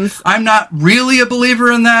reality. I'm not really a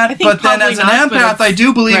believer in that, but then as an empath, I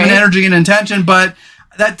do believe in energy and intention. But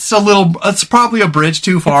it's probably a bridge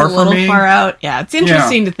too far for me. A little far out. Yeah, it's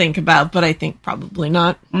interesting to think about, but I think probably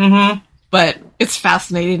not. But it's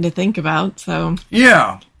fascinating to think about. So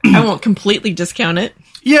I won't completely discount it.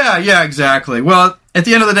 Yeah, exactly. Well, at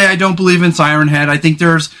the end of the day, I don't believe in Siren Head. I think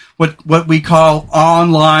there's what we call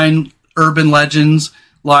online urban legends,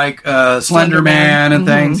 like Slender Man and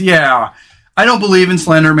things. Yeah. I don't believe in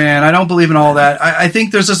Slender Man. I don't believe in all that. I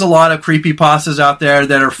think there's just a lot of creepypastas out there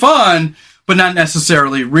that are fun, but not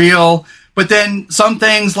necessarily real. But then some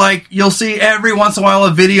things, like, you'll see every once in a while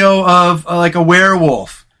a video of like a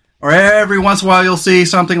werewolf, or every once in a while you'll see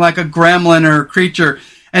something like a gremlin or creature.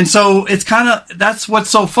 And so it's kind of, that's what's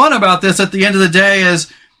so fun about this at the end of the day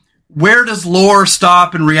is, where does lore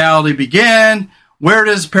stop and reality begin? where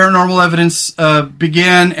does paranormal evidence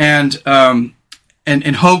begin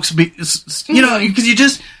and hoax because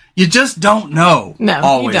you just don't know. No,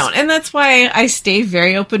 always. You don't. And that's why I stay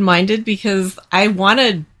very open-minded, because I want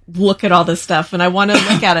to look at all this stuff and I want to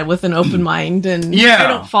look at it with an open mind, and I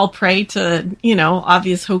don't fall prey to,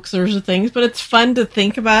 obvious hoaxers or things, but it's fun to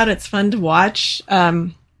think about. It's fun to watch.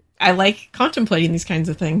 I like contemplating these kinds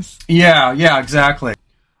of things. Yeah, exactly.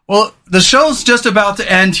 Well, the show's just about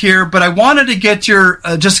to end here, but I wanted to get your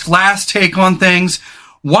just last take on things.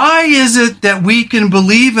 Why is it that we can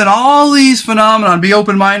believe in all these phenomena and be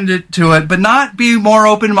open-minded to it, but not be more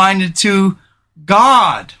open-minded to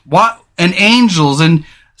God and angels and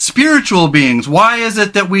spiritual beings? Why is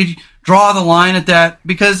it that we draw the line at that?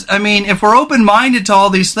 Because, if we're open-minded to all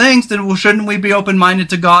these things, then shouldn't we be open-minded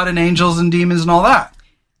to God and angels and demons and all that?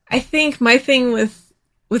 I think my thing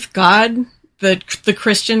with God, the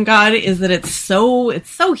Christian God, is that it's so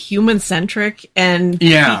human-centric, and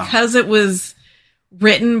because it was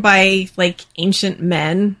written by ancient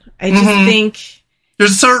men, I just think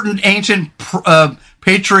there's a certain ancient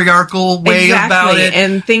patriarchal way about it,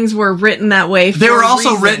 and things were written that way. They were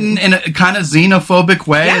also written in a kind of xenophobic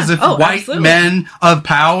way, as if white men of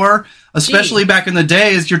power, especially back in the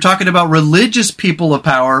days, you're talking about religious people of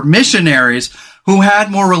power, missionaries who had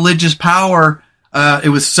more religious power. It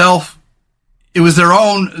was their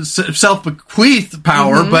own self-bequeathed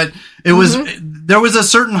power, but it was there was a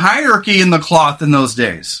certain hierarchy in the cloth in those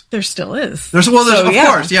days. There still is. Of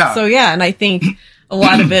course, yeah. So and I think a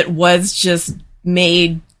lot of it was just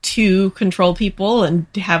made to control people and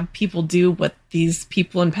have people do what these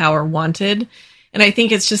people in power wanted. And I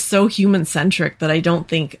think it's just so human-centric that I don't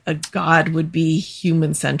think a God would be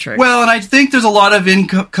human-centric. Well, and I think there's a lot of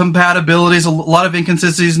incompatibilities, a lot of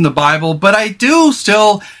inconsistencies in the Bible, but I do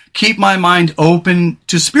still keep my mind open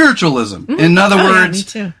to spiritualism. In other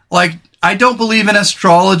words, me too. I don't believe in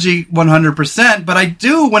astrology 100%, but I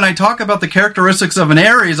do when I talk about the characteristics of an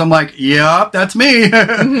Aries. I'm like, yep, that's me.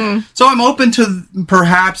 So I'm open to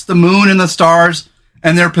perhaps the moon and the stars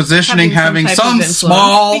and their positioning having some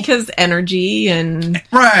small, because energy and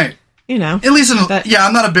right. At least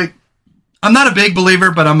I'm not a big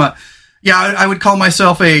believer, but I would call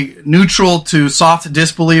myself a neutral to soft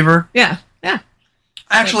disbeliever. Yeah.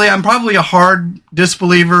 Actually, I'm probably a hard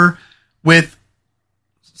disbeliever with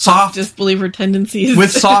soft disbeliever tendencies.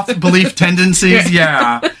 With soft belief tendencies,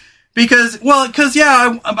 yeah. Because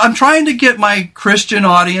I'm trying to get my Christian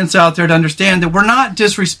audience out there to understand that we're not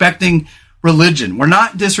disrespecting religion. We're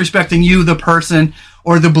not disrespecting you, the person,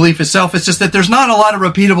 or the belief itself. It's just that there's not a lot of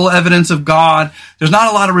repeatable evidence of God. There's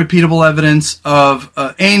not a lot of repeatable evidence of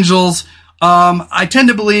angels. I tend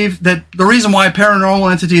to believe that the reason why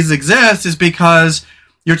paranormal entities exist is because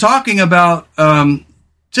you're talking about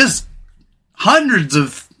just hundreds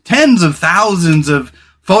of, tens of thousands of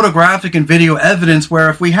photographic and video evidence, where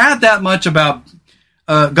if we had that much about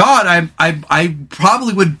God, I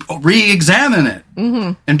probably would re-examine it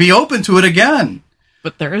and be open to it again.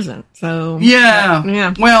 But there isn't. So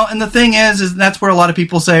yeah. Well, and the thing is that's where a lot of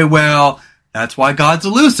people say, well, that's why God's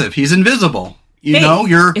elusive. He's invisible.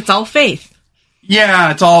 It's all faith. Yeah,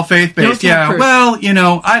 it's all faith-based. Yeah. Proof. Well,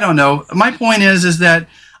 I don't know. My point is that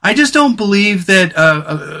I just don't believe that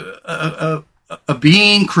a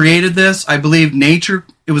being created this. I believe nature.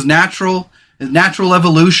 It was natural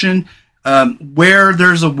evolution. Where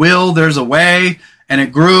there's a will, there's a way, and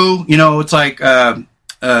it grew. It's like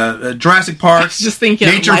Jurassic Park. I was just thinking,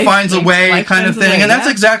 nature finds a way, kind of thing, and that's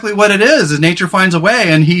exactly what it is. Is nature finds a way,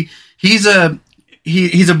 and he's a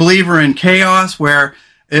believer in chaos, where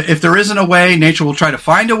if there isn't a way, nature will try to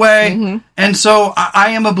find a way. And so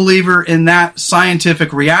I am a believer in that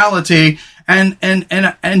scientific reality.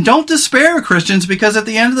 And don't despair, Christians, because at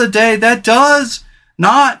the end of the day, that does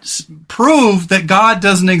not prove that God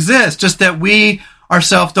doesn't exist, just that we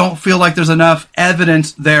ourselves don't feel like there's enough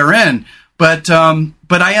evidence therein. But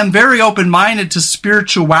I am very open-minded to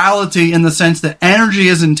spirituality in the sense that energy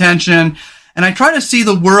is intention, and I try to see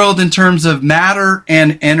the world in terms of matter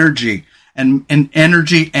and energy. And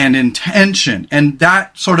energy and intention. And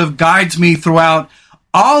that sort of guides me throughout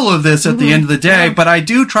all of this at the end of the day. Yeah. But I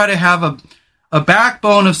do try to have a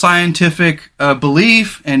backbone of scientific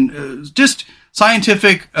belief and just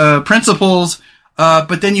scientific principles.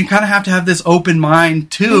 But then you kind of have to have this open mind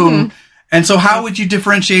too. And so how would you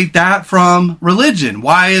differentiate that from religion?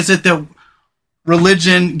 Why is it that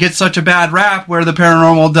religion gets such a bad rap where the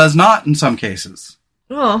paranormal does not in some cases?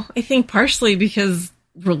 Well, I think partially because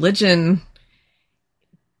religion,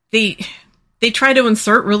 they try to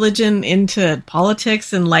insert religion into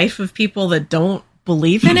politics and life of people that don't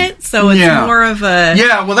believe in it, so it's more of a...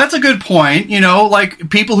 Yeah, well, that's a good point. You know, like,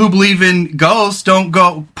 people who believe in ghosts don't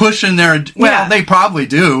go pushing their... Well, they probably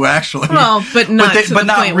do, actually. Well, but not to the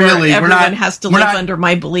point really. Where everyone has to live under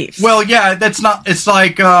my beliefs. Well, yeah, that's not... It's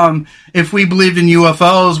like, if we believed in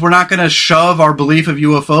UFOs, we're not going to shove our belief of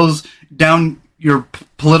UFOs down your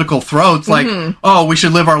political throats, like, oh, we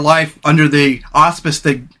should live our life under the auspice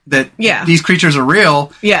that these creatures are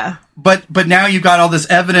real. Yeah. But now you've got all this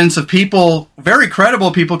evidence of people, very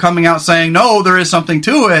credible people, coming out saying, no, there is something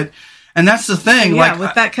to it. And that's the thing. Yeah, like,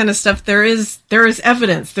 with that kind of stuff, there is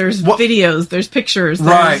evidence. There's videos. There's pictures.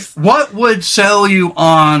 Right. What would sell you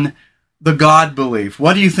on the God belief?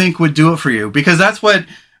 What do you think would do it for you? Because that's what,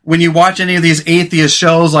 when you watch any of these atheist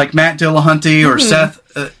shows like Matt Dillahunty or Seth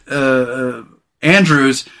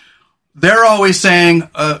Andrews, they're always saying,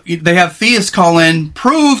 they have theists call in,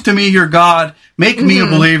 prove to me you're God, make me a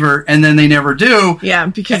believer, and then they never do. Yeah,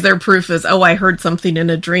 because their proof is, I heard something in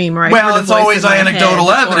a dream, or it's always anecdotal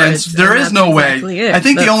evidence. There is no way. I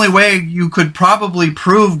think the only way you could probably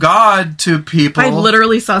prove God to people... I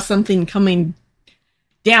literally saw something coming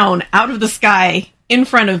down out of the sky in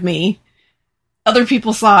front of me. Other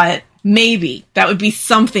people saw it. Maybe that would be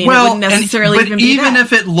something. Well, it wouldn't necessarily but even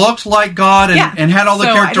if it looked like God and had all the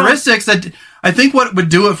characteristics, I think what would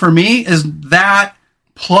do it for me is that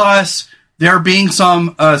plus there being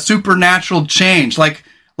some supernatural change. Like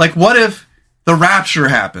what if the rapture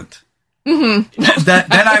happened? Mm-hmm. Then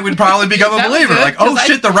I would probably become a believer. Like, oh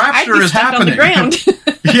shit, the rapture is happening. On the ground.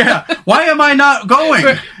 Yeah. Why am I not going?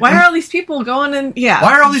 Why are all these people going and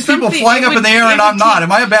why are all these people flying up in the air and I'm not?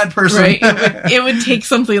 Am I a bad person? Right. It would take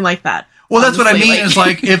something like that. Well, that's what I mean. Is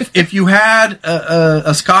like if you had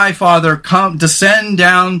a Sky Father descend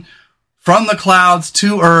down from the clouds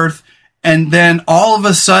to Earth, and then all of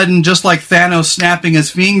a sudden, just like Thanos snapping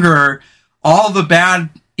his finger, all the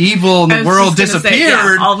bad evil in the world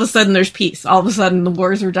disappeared. All of a sudden there's peace. All of a sudden the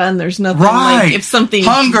wars are done. There's nothing like if something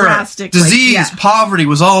hunger, drastic, disease, poverty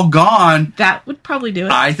was all gone. That would probably do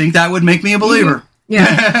it. I think that would make me a believer.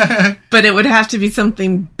 Yeah. But it would have to be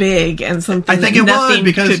something big and something I think it would,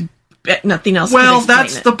 because nothing else. Well,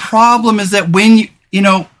 that's the problem, is that when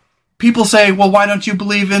you people say, well, why don't you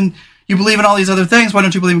believe in all these other things? Why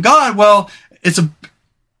don't you believe in God? Well,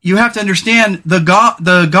 you have to understand the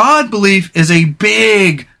God belief is a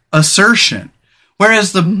big assertion,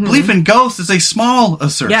 whereas the belief in ghosts is a small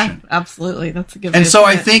assertion. Yeah, absolutely. That's a good. And so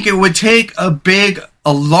I think it would take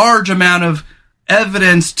a large amount of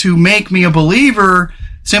evidence to make me a believer,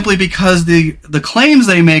 simply because the claims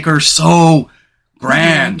they make are so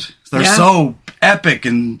grand. They're so epic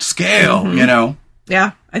in scale,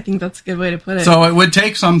 Yeah, I think that's a good way to put it. So it would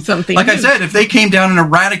take something. Like I said, if they came down and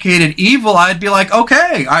eradicated evil, I'd be like,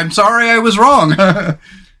 okay, I'm sorry I was wrong.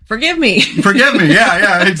 Forgive me. Forgive me.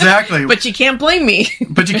 Yeah, exactly. But you can't blame me.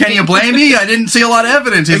 But can you blame me? I didn't see a lot of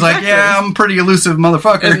evidence. He's like, yeah, I'm a pretty elusive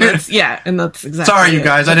motherfucker. And that's exactly Sorry, you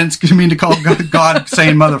guys. I didn't mean to call God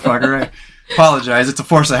saying motherfucker. I apologize. It's a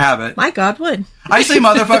force of habit. My God would. I say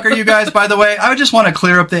motherfucker, you guys, by the way. I just want to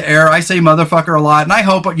clear up the air. I say motherfucker a lot, and I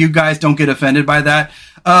hope you guys don't get offended by that.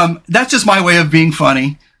 That's just my way of being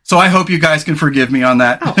funny. So I hope you guys can forgive me on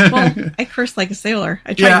that. Oh, well, I curse like a sailor.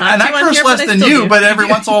 I try not to. And I curse less than you, but every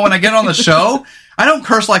once in a while when I get on the show, I don't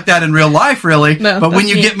curse like that in real life, really. No, but when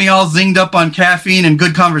you get me all zinged up on caffeine and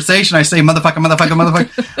good conversation, I say motherfucker, motherfucker,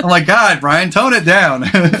 motherfucker. I'm like, God, Brian, tone it down.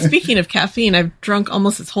 Speaking of caffeine, I've drunk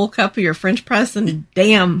almost this whole cup of your French press, and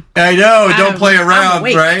damn. I know, don't play around,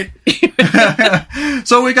 right?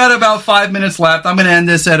 So we got about 5 minutes left. I'm going to end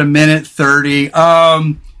this at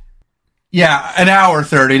 1:30. Yeah,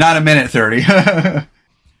 1:30, not 1:30.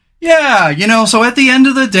 Yeah, so at the end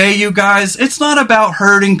of the day, you guys, it's not about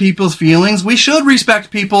hurting people's feelings. We should respect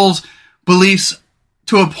people's beliefs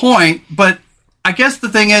to a point, but I guess the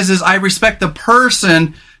thing is I respect the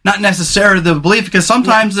person, not necessarily the belief, because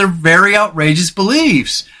sometimes they're very outrageous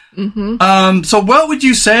beliefs. Mm-hmm. So what would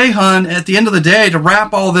you say, hon, at the end of the day, to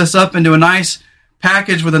wrap all this up into a nice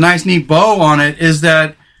package with a nice, neat bow on it, is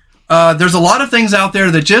that there's a lot of things out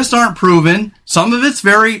there that just aren't proven. Some of it's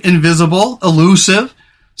very invisible, elusive.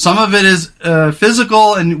 Some of it is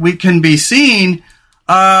physical and we can be seen.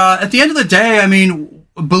 At the end of the day, I mean,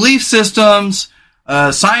 belief systems,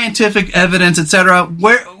 scientific evidence, etc.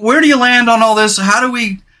 Where do you land on all this? How do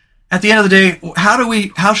we, at the end of the day,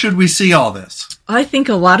 how should we see all this? I think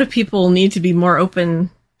a lot of people need to be more open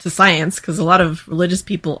to science, because a lot of religious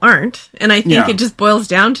people aren't. And I think it just boils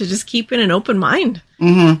down to just keeping an open mind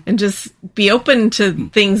and just be open to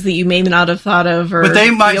things that you may not have thought of. But they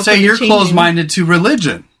might say you're closed-minded to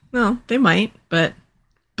religion. No, they might, but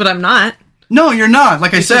I'm not. No, you're not.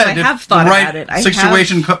 Like I said, I have thought about it.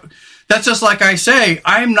 That's just like I say,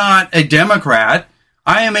 I'm not a Democrat.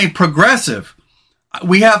 I am a progressive.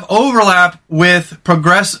 We have overlap with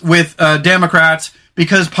Democrats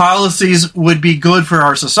because policies would be good for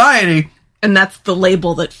our society. And that's the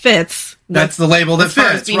label that fits. That's the label that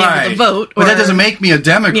fits, being right? Able to vote, but that doesn't make me a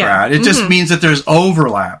Democrat. It just means that there's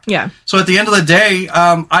overlap. Yeah. So at the end of the day,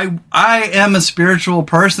 I am a spiritual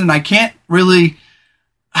person. I can't really.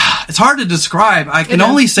 It's hard to describe. I can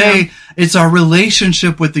only say it's our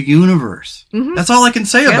relationship with the universe. That's all I can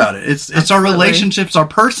say about it. It's our relationships, our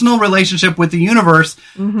personal relationship with the universe,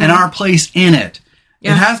 and our place in it.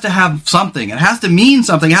 Yeah. It has to have something. It has to mean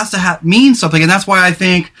something. It has to mean something, and that's why I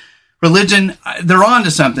think religion, they're on to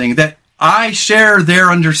something, that I share their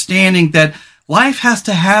understanding that life has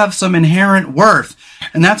to have some inherent worth.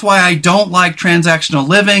 And that's why I don't like transactional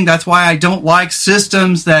living. That's why I don't like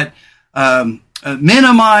systems that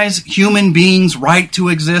minimize human beings' right to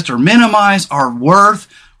exist or minimize our worth,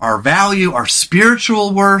 our value, our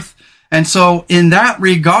spiritual worth. And so in that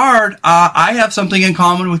regard, I have something in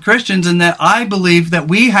common with Christians in that I believe that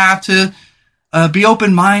we have to be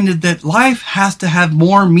open-minded, that life has to have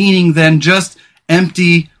more meaning than just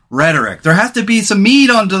empty rhetoric. There has to be some meat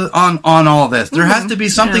on all this. There has to be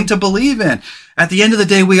something to believe in. At the end of the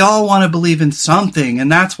day, we all want to believe in something.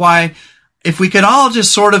 And that's why if we could all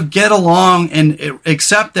just sort of get along and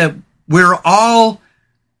accept that we're all,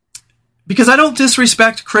 because I don't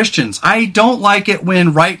disrespect Christians. I don't like it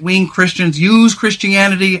when right-wing Christians use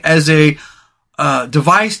Christianity as a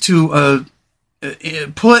device to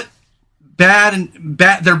put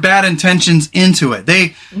their bad intentions into it.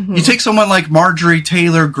 You take someone like Marjorie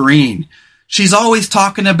Taylor Greene. She's always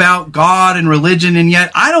talking about God and religion, and yet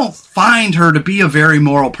I don't find her to be a very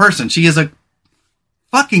moral person. She is a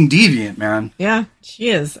fucking deviant, man. Yeah, she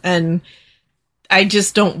is. And I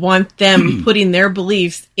just don't want them putting their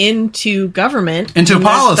beliefs into government. Into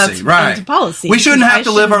policy, right. Into policy. We shouldn't have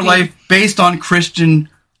to live our life based on Christian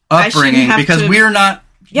upbringing because we're not,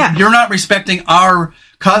 you're not respecting our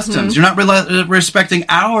customs. You're not respecting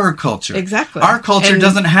our culture. Exactly. Our culture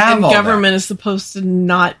doesn't have all government that. is supposed to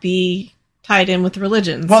not be tied in with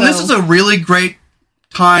religion. Well, this is a really great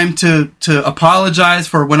time to apologize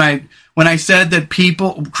for when I said that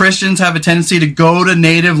Christians have a tendency to go to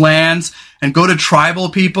native lands and go to tribal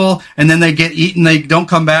people and then they get eaten, they don't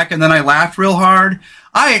come back, and then I laughed real hard.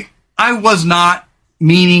 I was not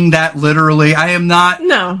meaning that literally. I am not.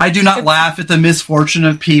 No. I do not laugh at the misfortune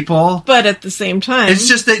of people. But at the same time, it's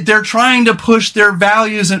just that they're trying to push their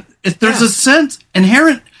values, and there's a sense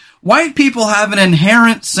inherent. White people have an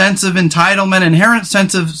inherent sense of entitlement, inherent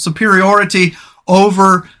sense of superiority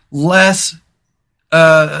over less,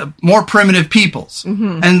 more primitive peoples,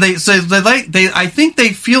 and they say I think they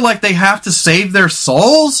feel like they have to save their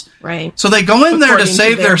souls, right? So they go in there to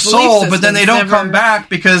save their soul, but then they don't come back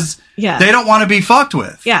because they don't want to be fucked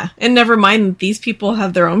with. Yeah, and never mind that these people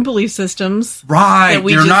have their own belief systems. Right,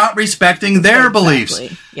 you're not respecting their beliefs.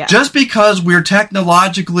 Yeah. Just because we're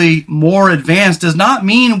technologically more advanced does not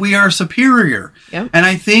mean we are superior. Yep. And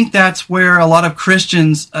I think that's where a lot of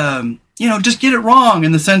Christians, just get it wrong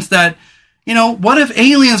in the sense that, what if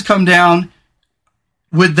aliens come down?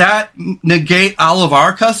 Would that negate all of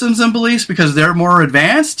our customs and beliefs because they're more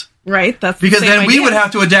advanced? Right. That's because then we would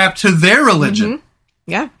have to adapt to their religion.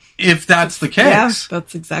 Yeah. If that's the case. Yeah,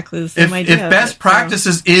 that's exactly the same idea. If best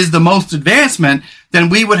practices is the most advancement, then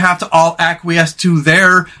we would have to all acquiesce to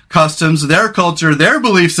their customs, their culture, their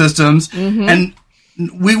belief systems, and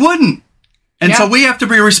we wouldn't. And so we have to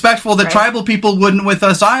be respectful that tribal people wouldn't with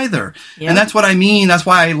us either. Yeah. And that's what I mean. That's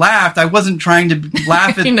why I laughed. I wasn't trying to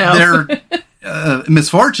laugh at their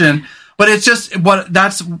misfortune, but it's just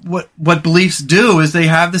what beliefs do is they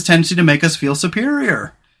have this tendency to make us feel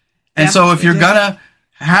superior. And so if you're going to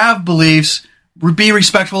have beliefs, be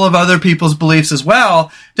respectful of other people's beliefs as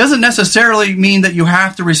well. Doesn't necessarily mean that you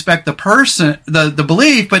have to respect the person, the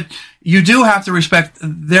belief, but you do have to respect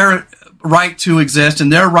their right to exist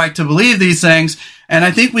and their right to believe these things. And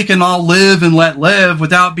I think we can all live and let live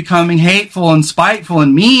without becoming hateful and spiteful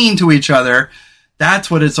and mean to each other.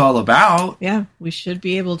 That's what it's all about. Yeah, we should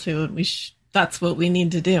be able to. That's what we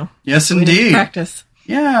need to do. Yes, indeed. Practice.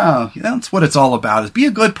 Yeah, that's what it's all about. Is be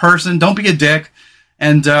a good person. Don't be a dick.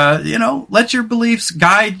 And, let your beliefs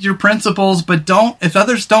guide your principles, but if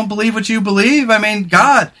others don't believe what you believe,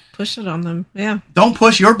 God. Push it on them, yeah. Don't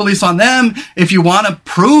push your beliefs on them. If you want to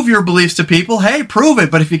prove your beliefs to people, hey, prove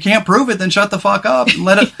it. But if you can't prove it, then shut the fuck up and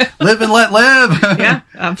let it live and let live. Yeah,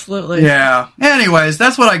 absolutely. Yeah. Anyways,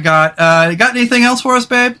 that's what I got. You got anything else for us,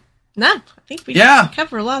 babe? No, I think we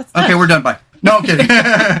cover a lot of stuff. Okay, we're done. Bye. No, I'm kidding.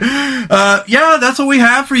 Yeah, that's what we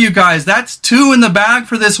have for you guys. That's 2 in the bag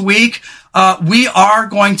for this week. We are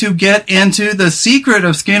going to get into the secret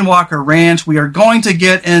of Skinwalker Ranch. We are going to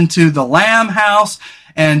get into the Lamb House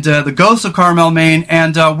and the Ghosts of Carmel, Maine.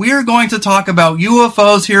 And we are going to talk about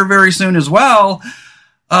UFOs here very soon as well.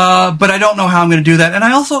 But I don't know how I'm going to do that. And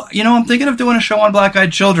I also, I'm thinking of doing a show on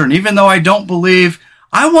black-eyed children, even though I don't believe.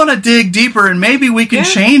 I want to dig deeper, and maybe we can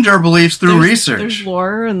change our beliefs through research. There's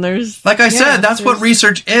lore, and there's... Like I said, that's what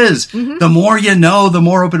research is. Mm-hmm. The more you know, the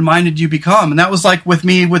more open-minded you become. And that was like with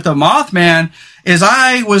me with the Mothman, is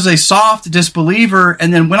I was a soft disbeliever,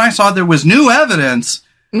 and then when I saw there was new evidence,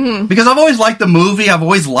 because I've always liked the movie, I've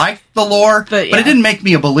always liked the lore, but it didn't make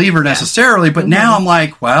me a believer necessarily. But now I'm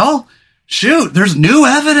like, well, shoot, there's new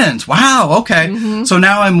evidence. Wow, okay. Mm-hmm. So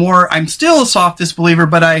now I'm still a soft disbeliever,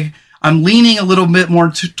 but I'm leaning a little bit more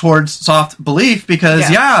towards soft belief because,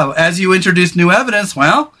 as you introduce new evidence,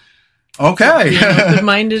 well, okay.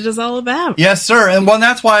 Open-minded is all about. Yes, sir. And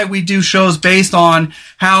that's why we do shows based on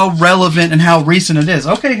how relevant and how recent it is.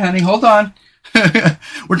 Okay, honey, hold on.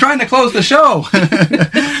 We're trying to close the show. She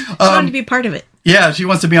wanted to be part of it. Yeah, she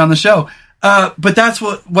wants to be on the show. But that's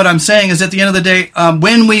what I'm saying is at the end of the day,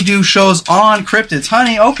 when we do shows on cryptids,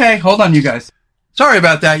 honey, okay, hold on, you guys. Sorry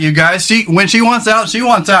about that, you guys. When she wants out, she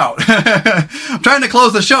wants out. I'm trying to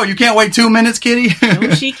close the show. You can't wait 2 minutes, kitty? No,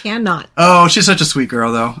 she cannot. Oh, she's such a sweet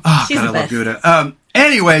girl, though. Oh, she's God, I love Gouda.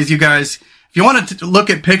 Anyways, you guys, if you want to look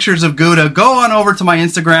at pictures of Gouda, go on over to my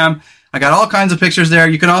Instagram. I got all kinds of pictures there.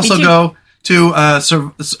 You can also go to,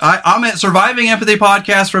 I'm at Surviving Empathy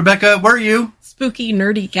Podcast. Rebecca, where are you? Spooky,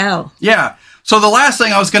 nerdy gal. Yeah. So the last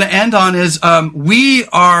thing I was going to end on is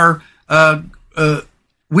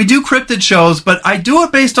we do cryptid shows, but I do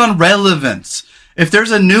it based on relevance. If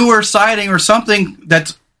there's a newer sighting or something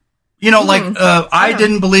that's, I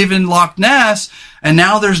didn't believe in Loch Ness, and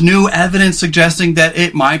now there's new evidence suggesting that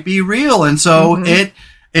it might be real. And so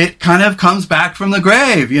it kind of comes back from the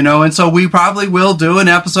grave, and so we probably will do an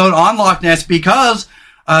episode on Loch Ness because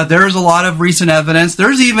there's a lot of recent evidence.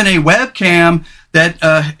 There's even a webcam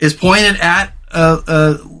that is pointed at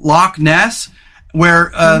Loch Ness,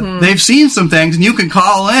 where they've seen some things, and you can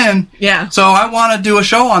call in. Yeah. So I want to do a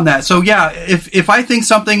show on that. So yeah, if I think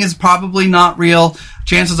something is probably not real,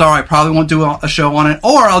 chances are I probably won't do a show on it,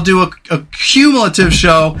 or I'll do a cumulative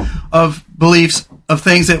show of beliefs of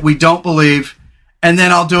things that we don't believe, and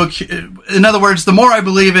then I'll do in other words, the more I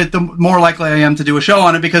believe it, the more likely I am to do a show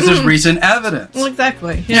on it because there's recent evidence. Well,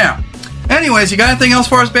 exactly. Yeah. Anyways, you got anything else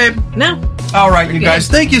for us, babe? No. All right, you guys,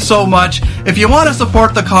 thank you so much. If you want to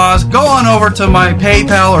support the cause, go on over to my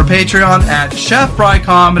PayPal or Patreon at Chef Fry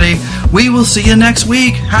Comedy. We will see you next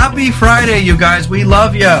week. Happy Friday, you guys. We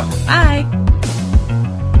love you. Bye.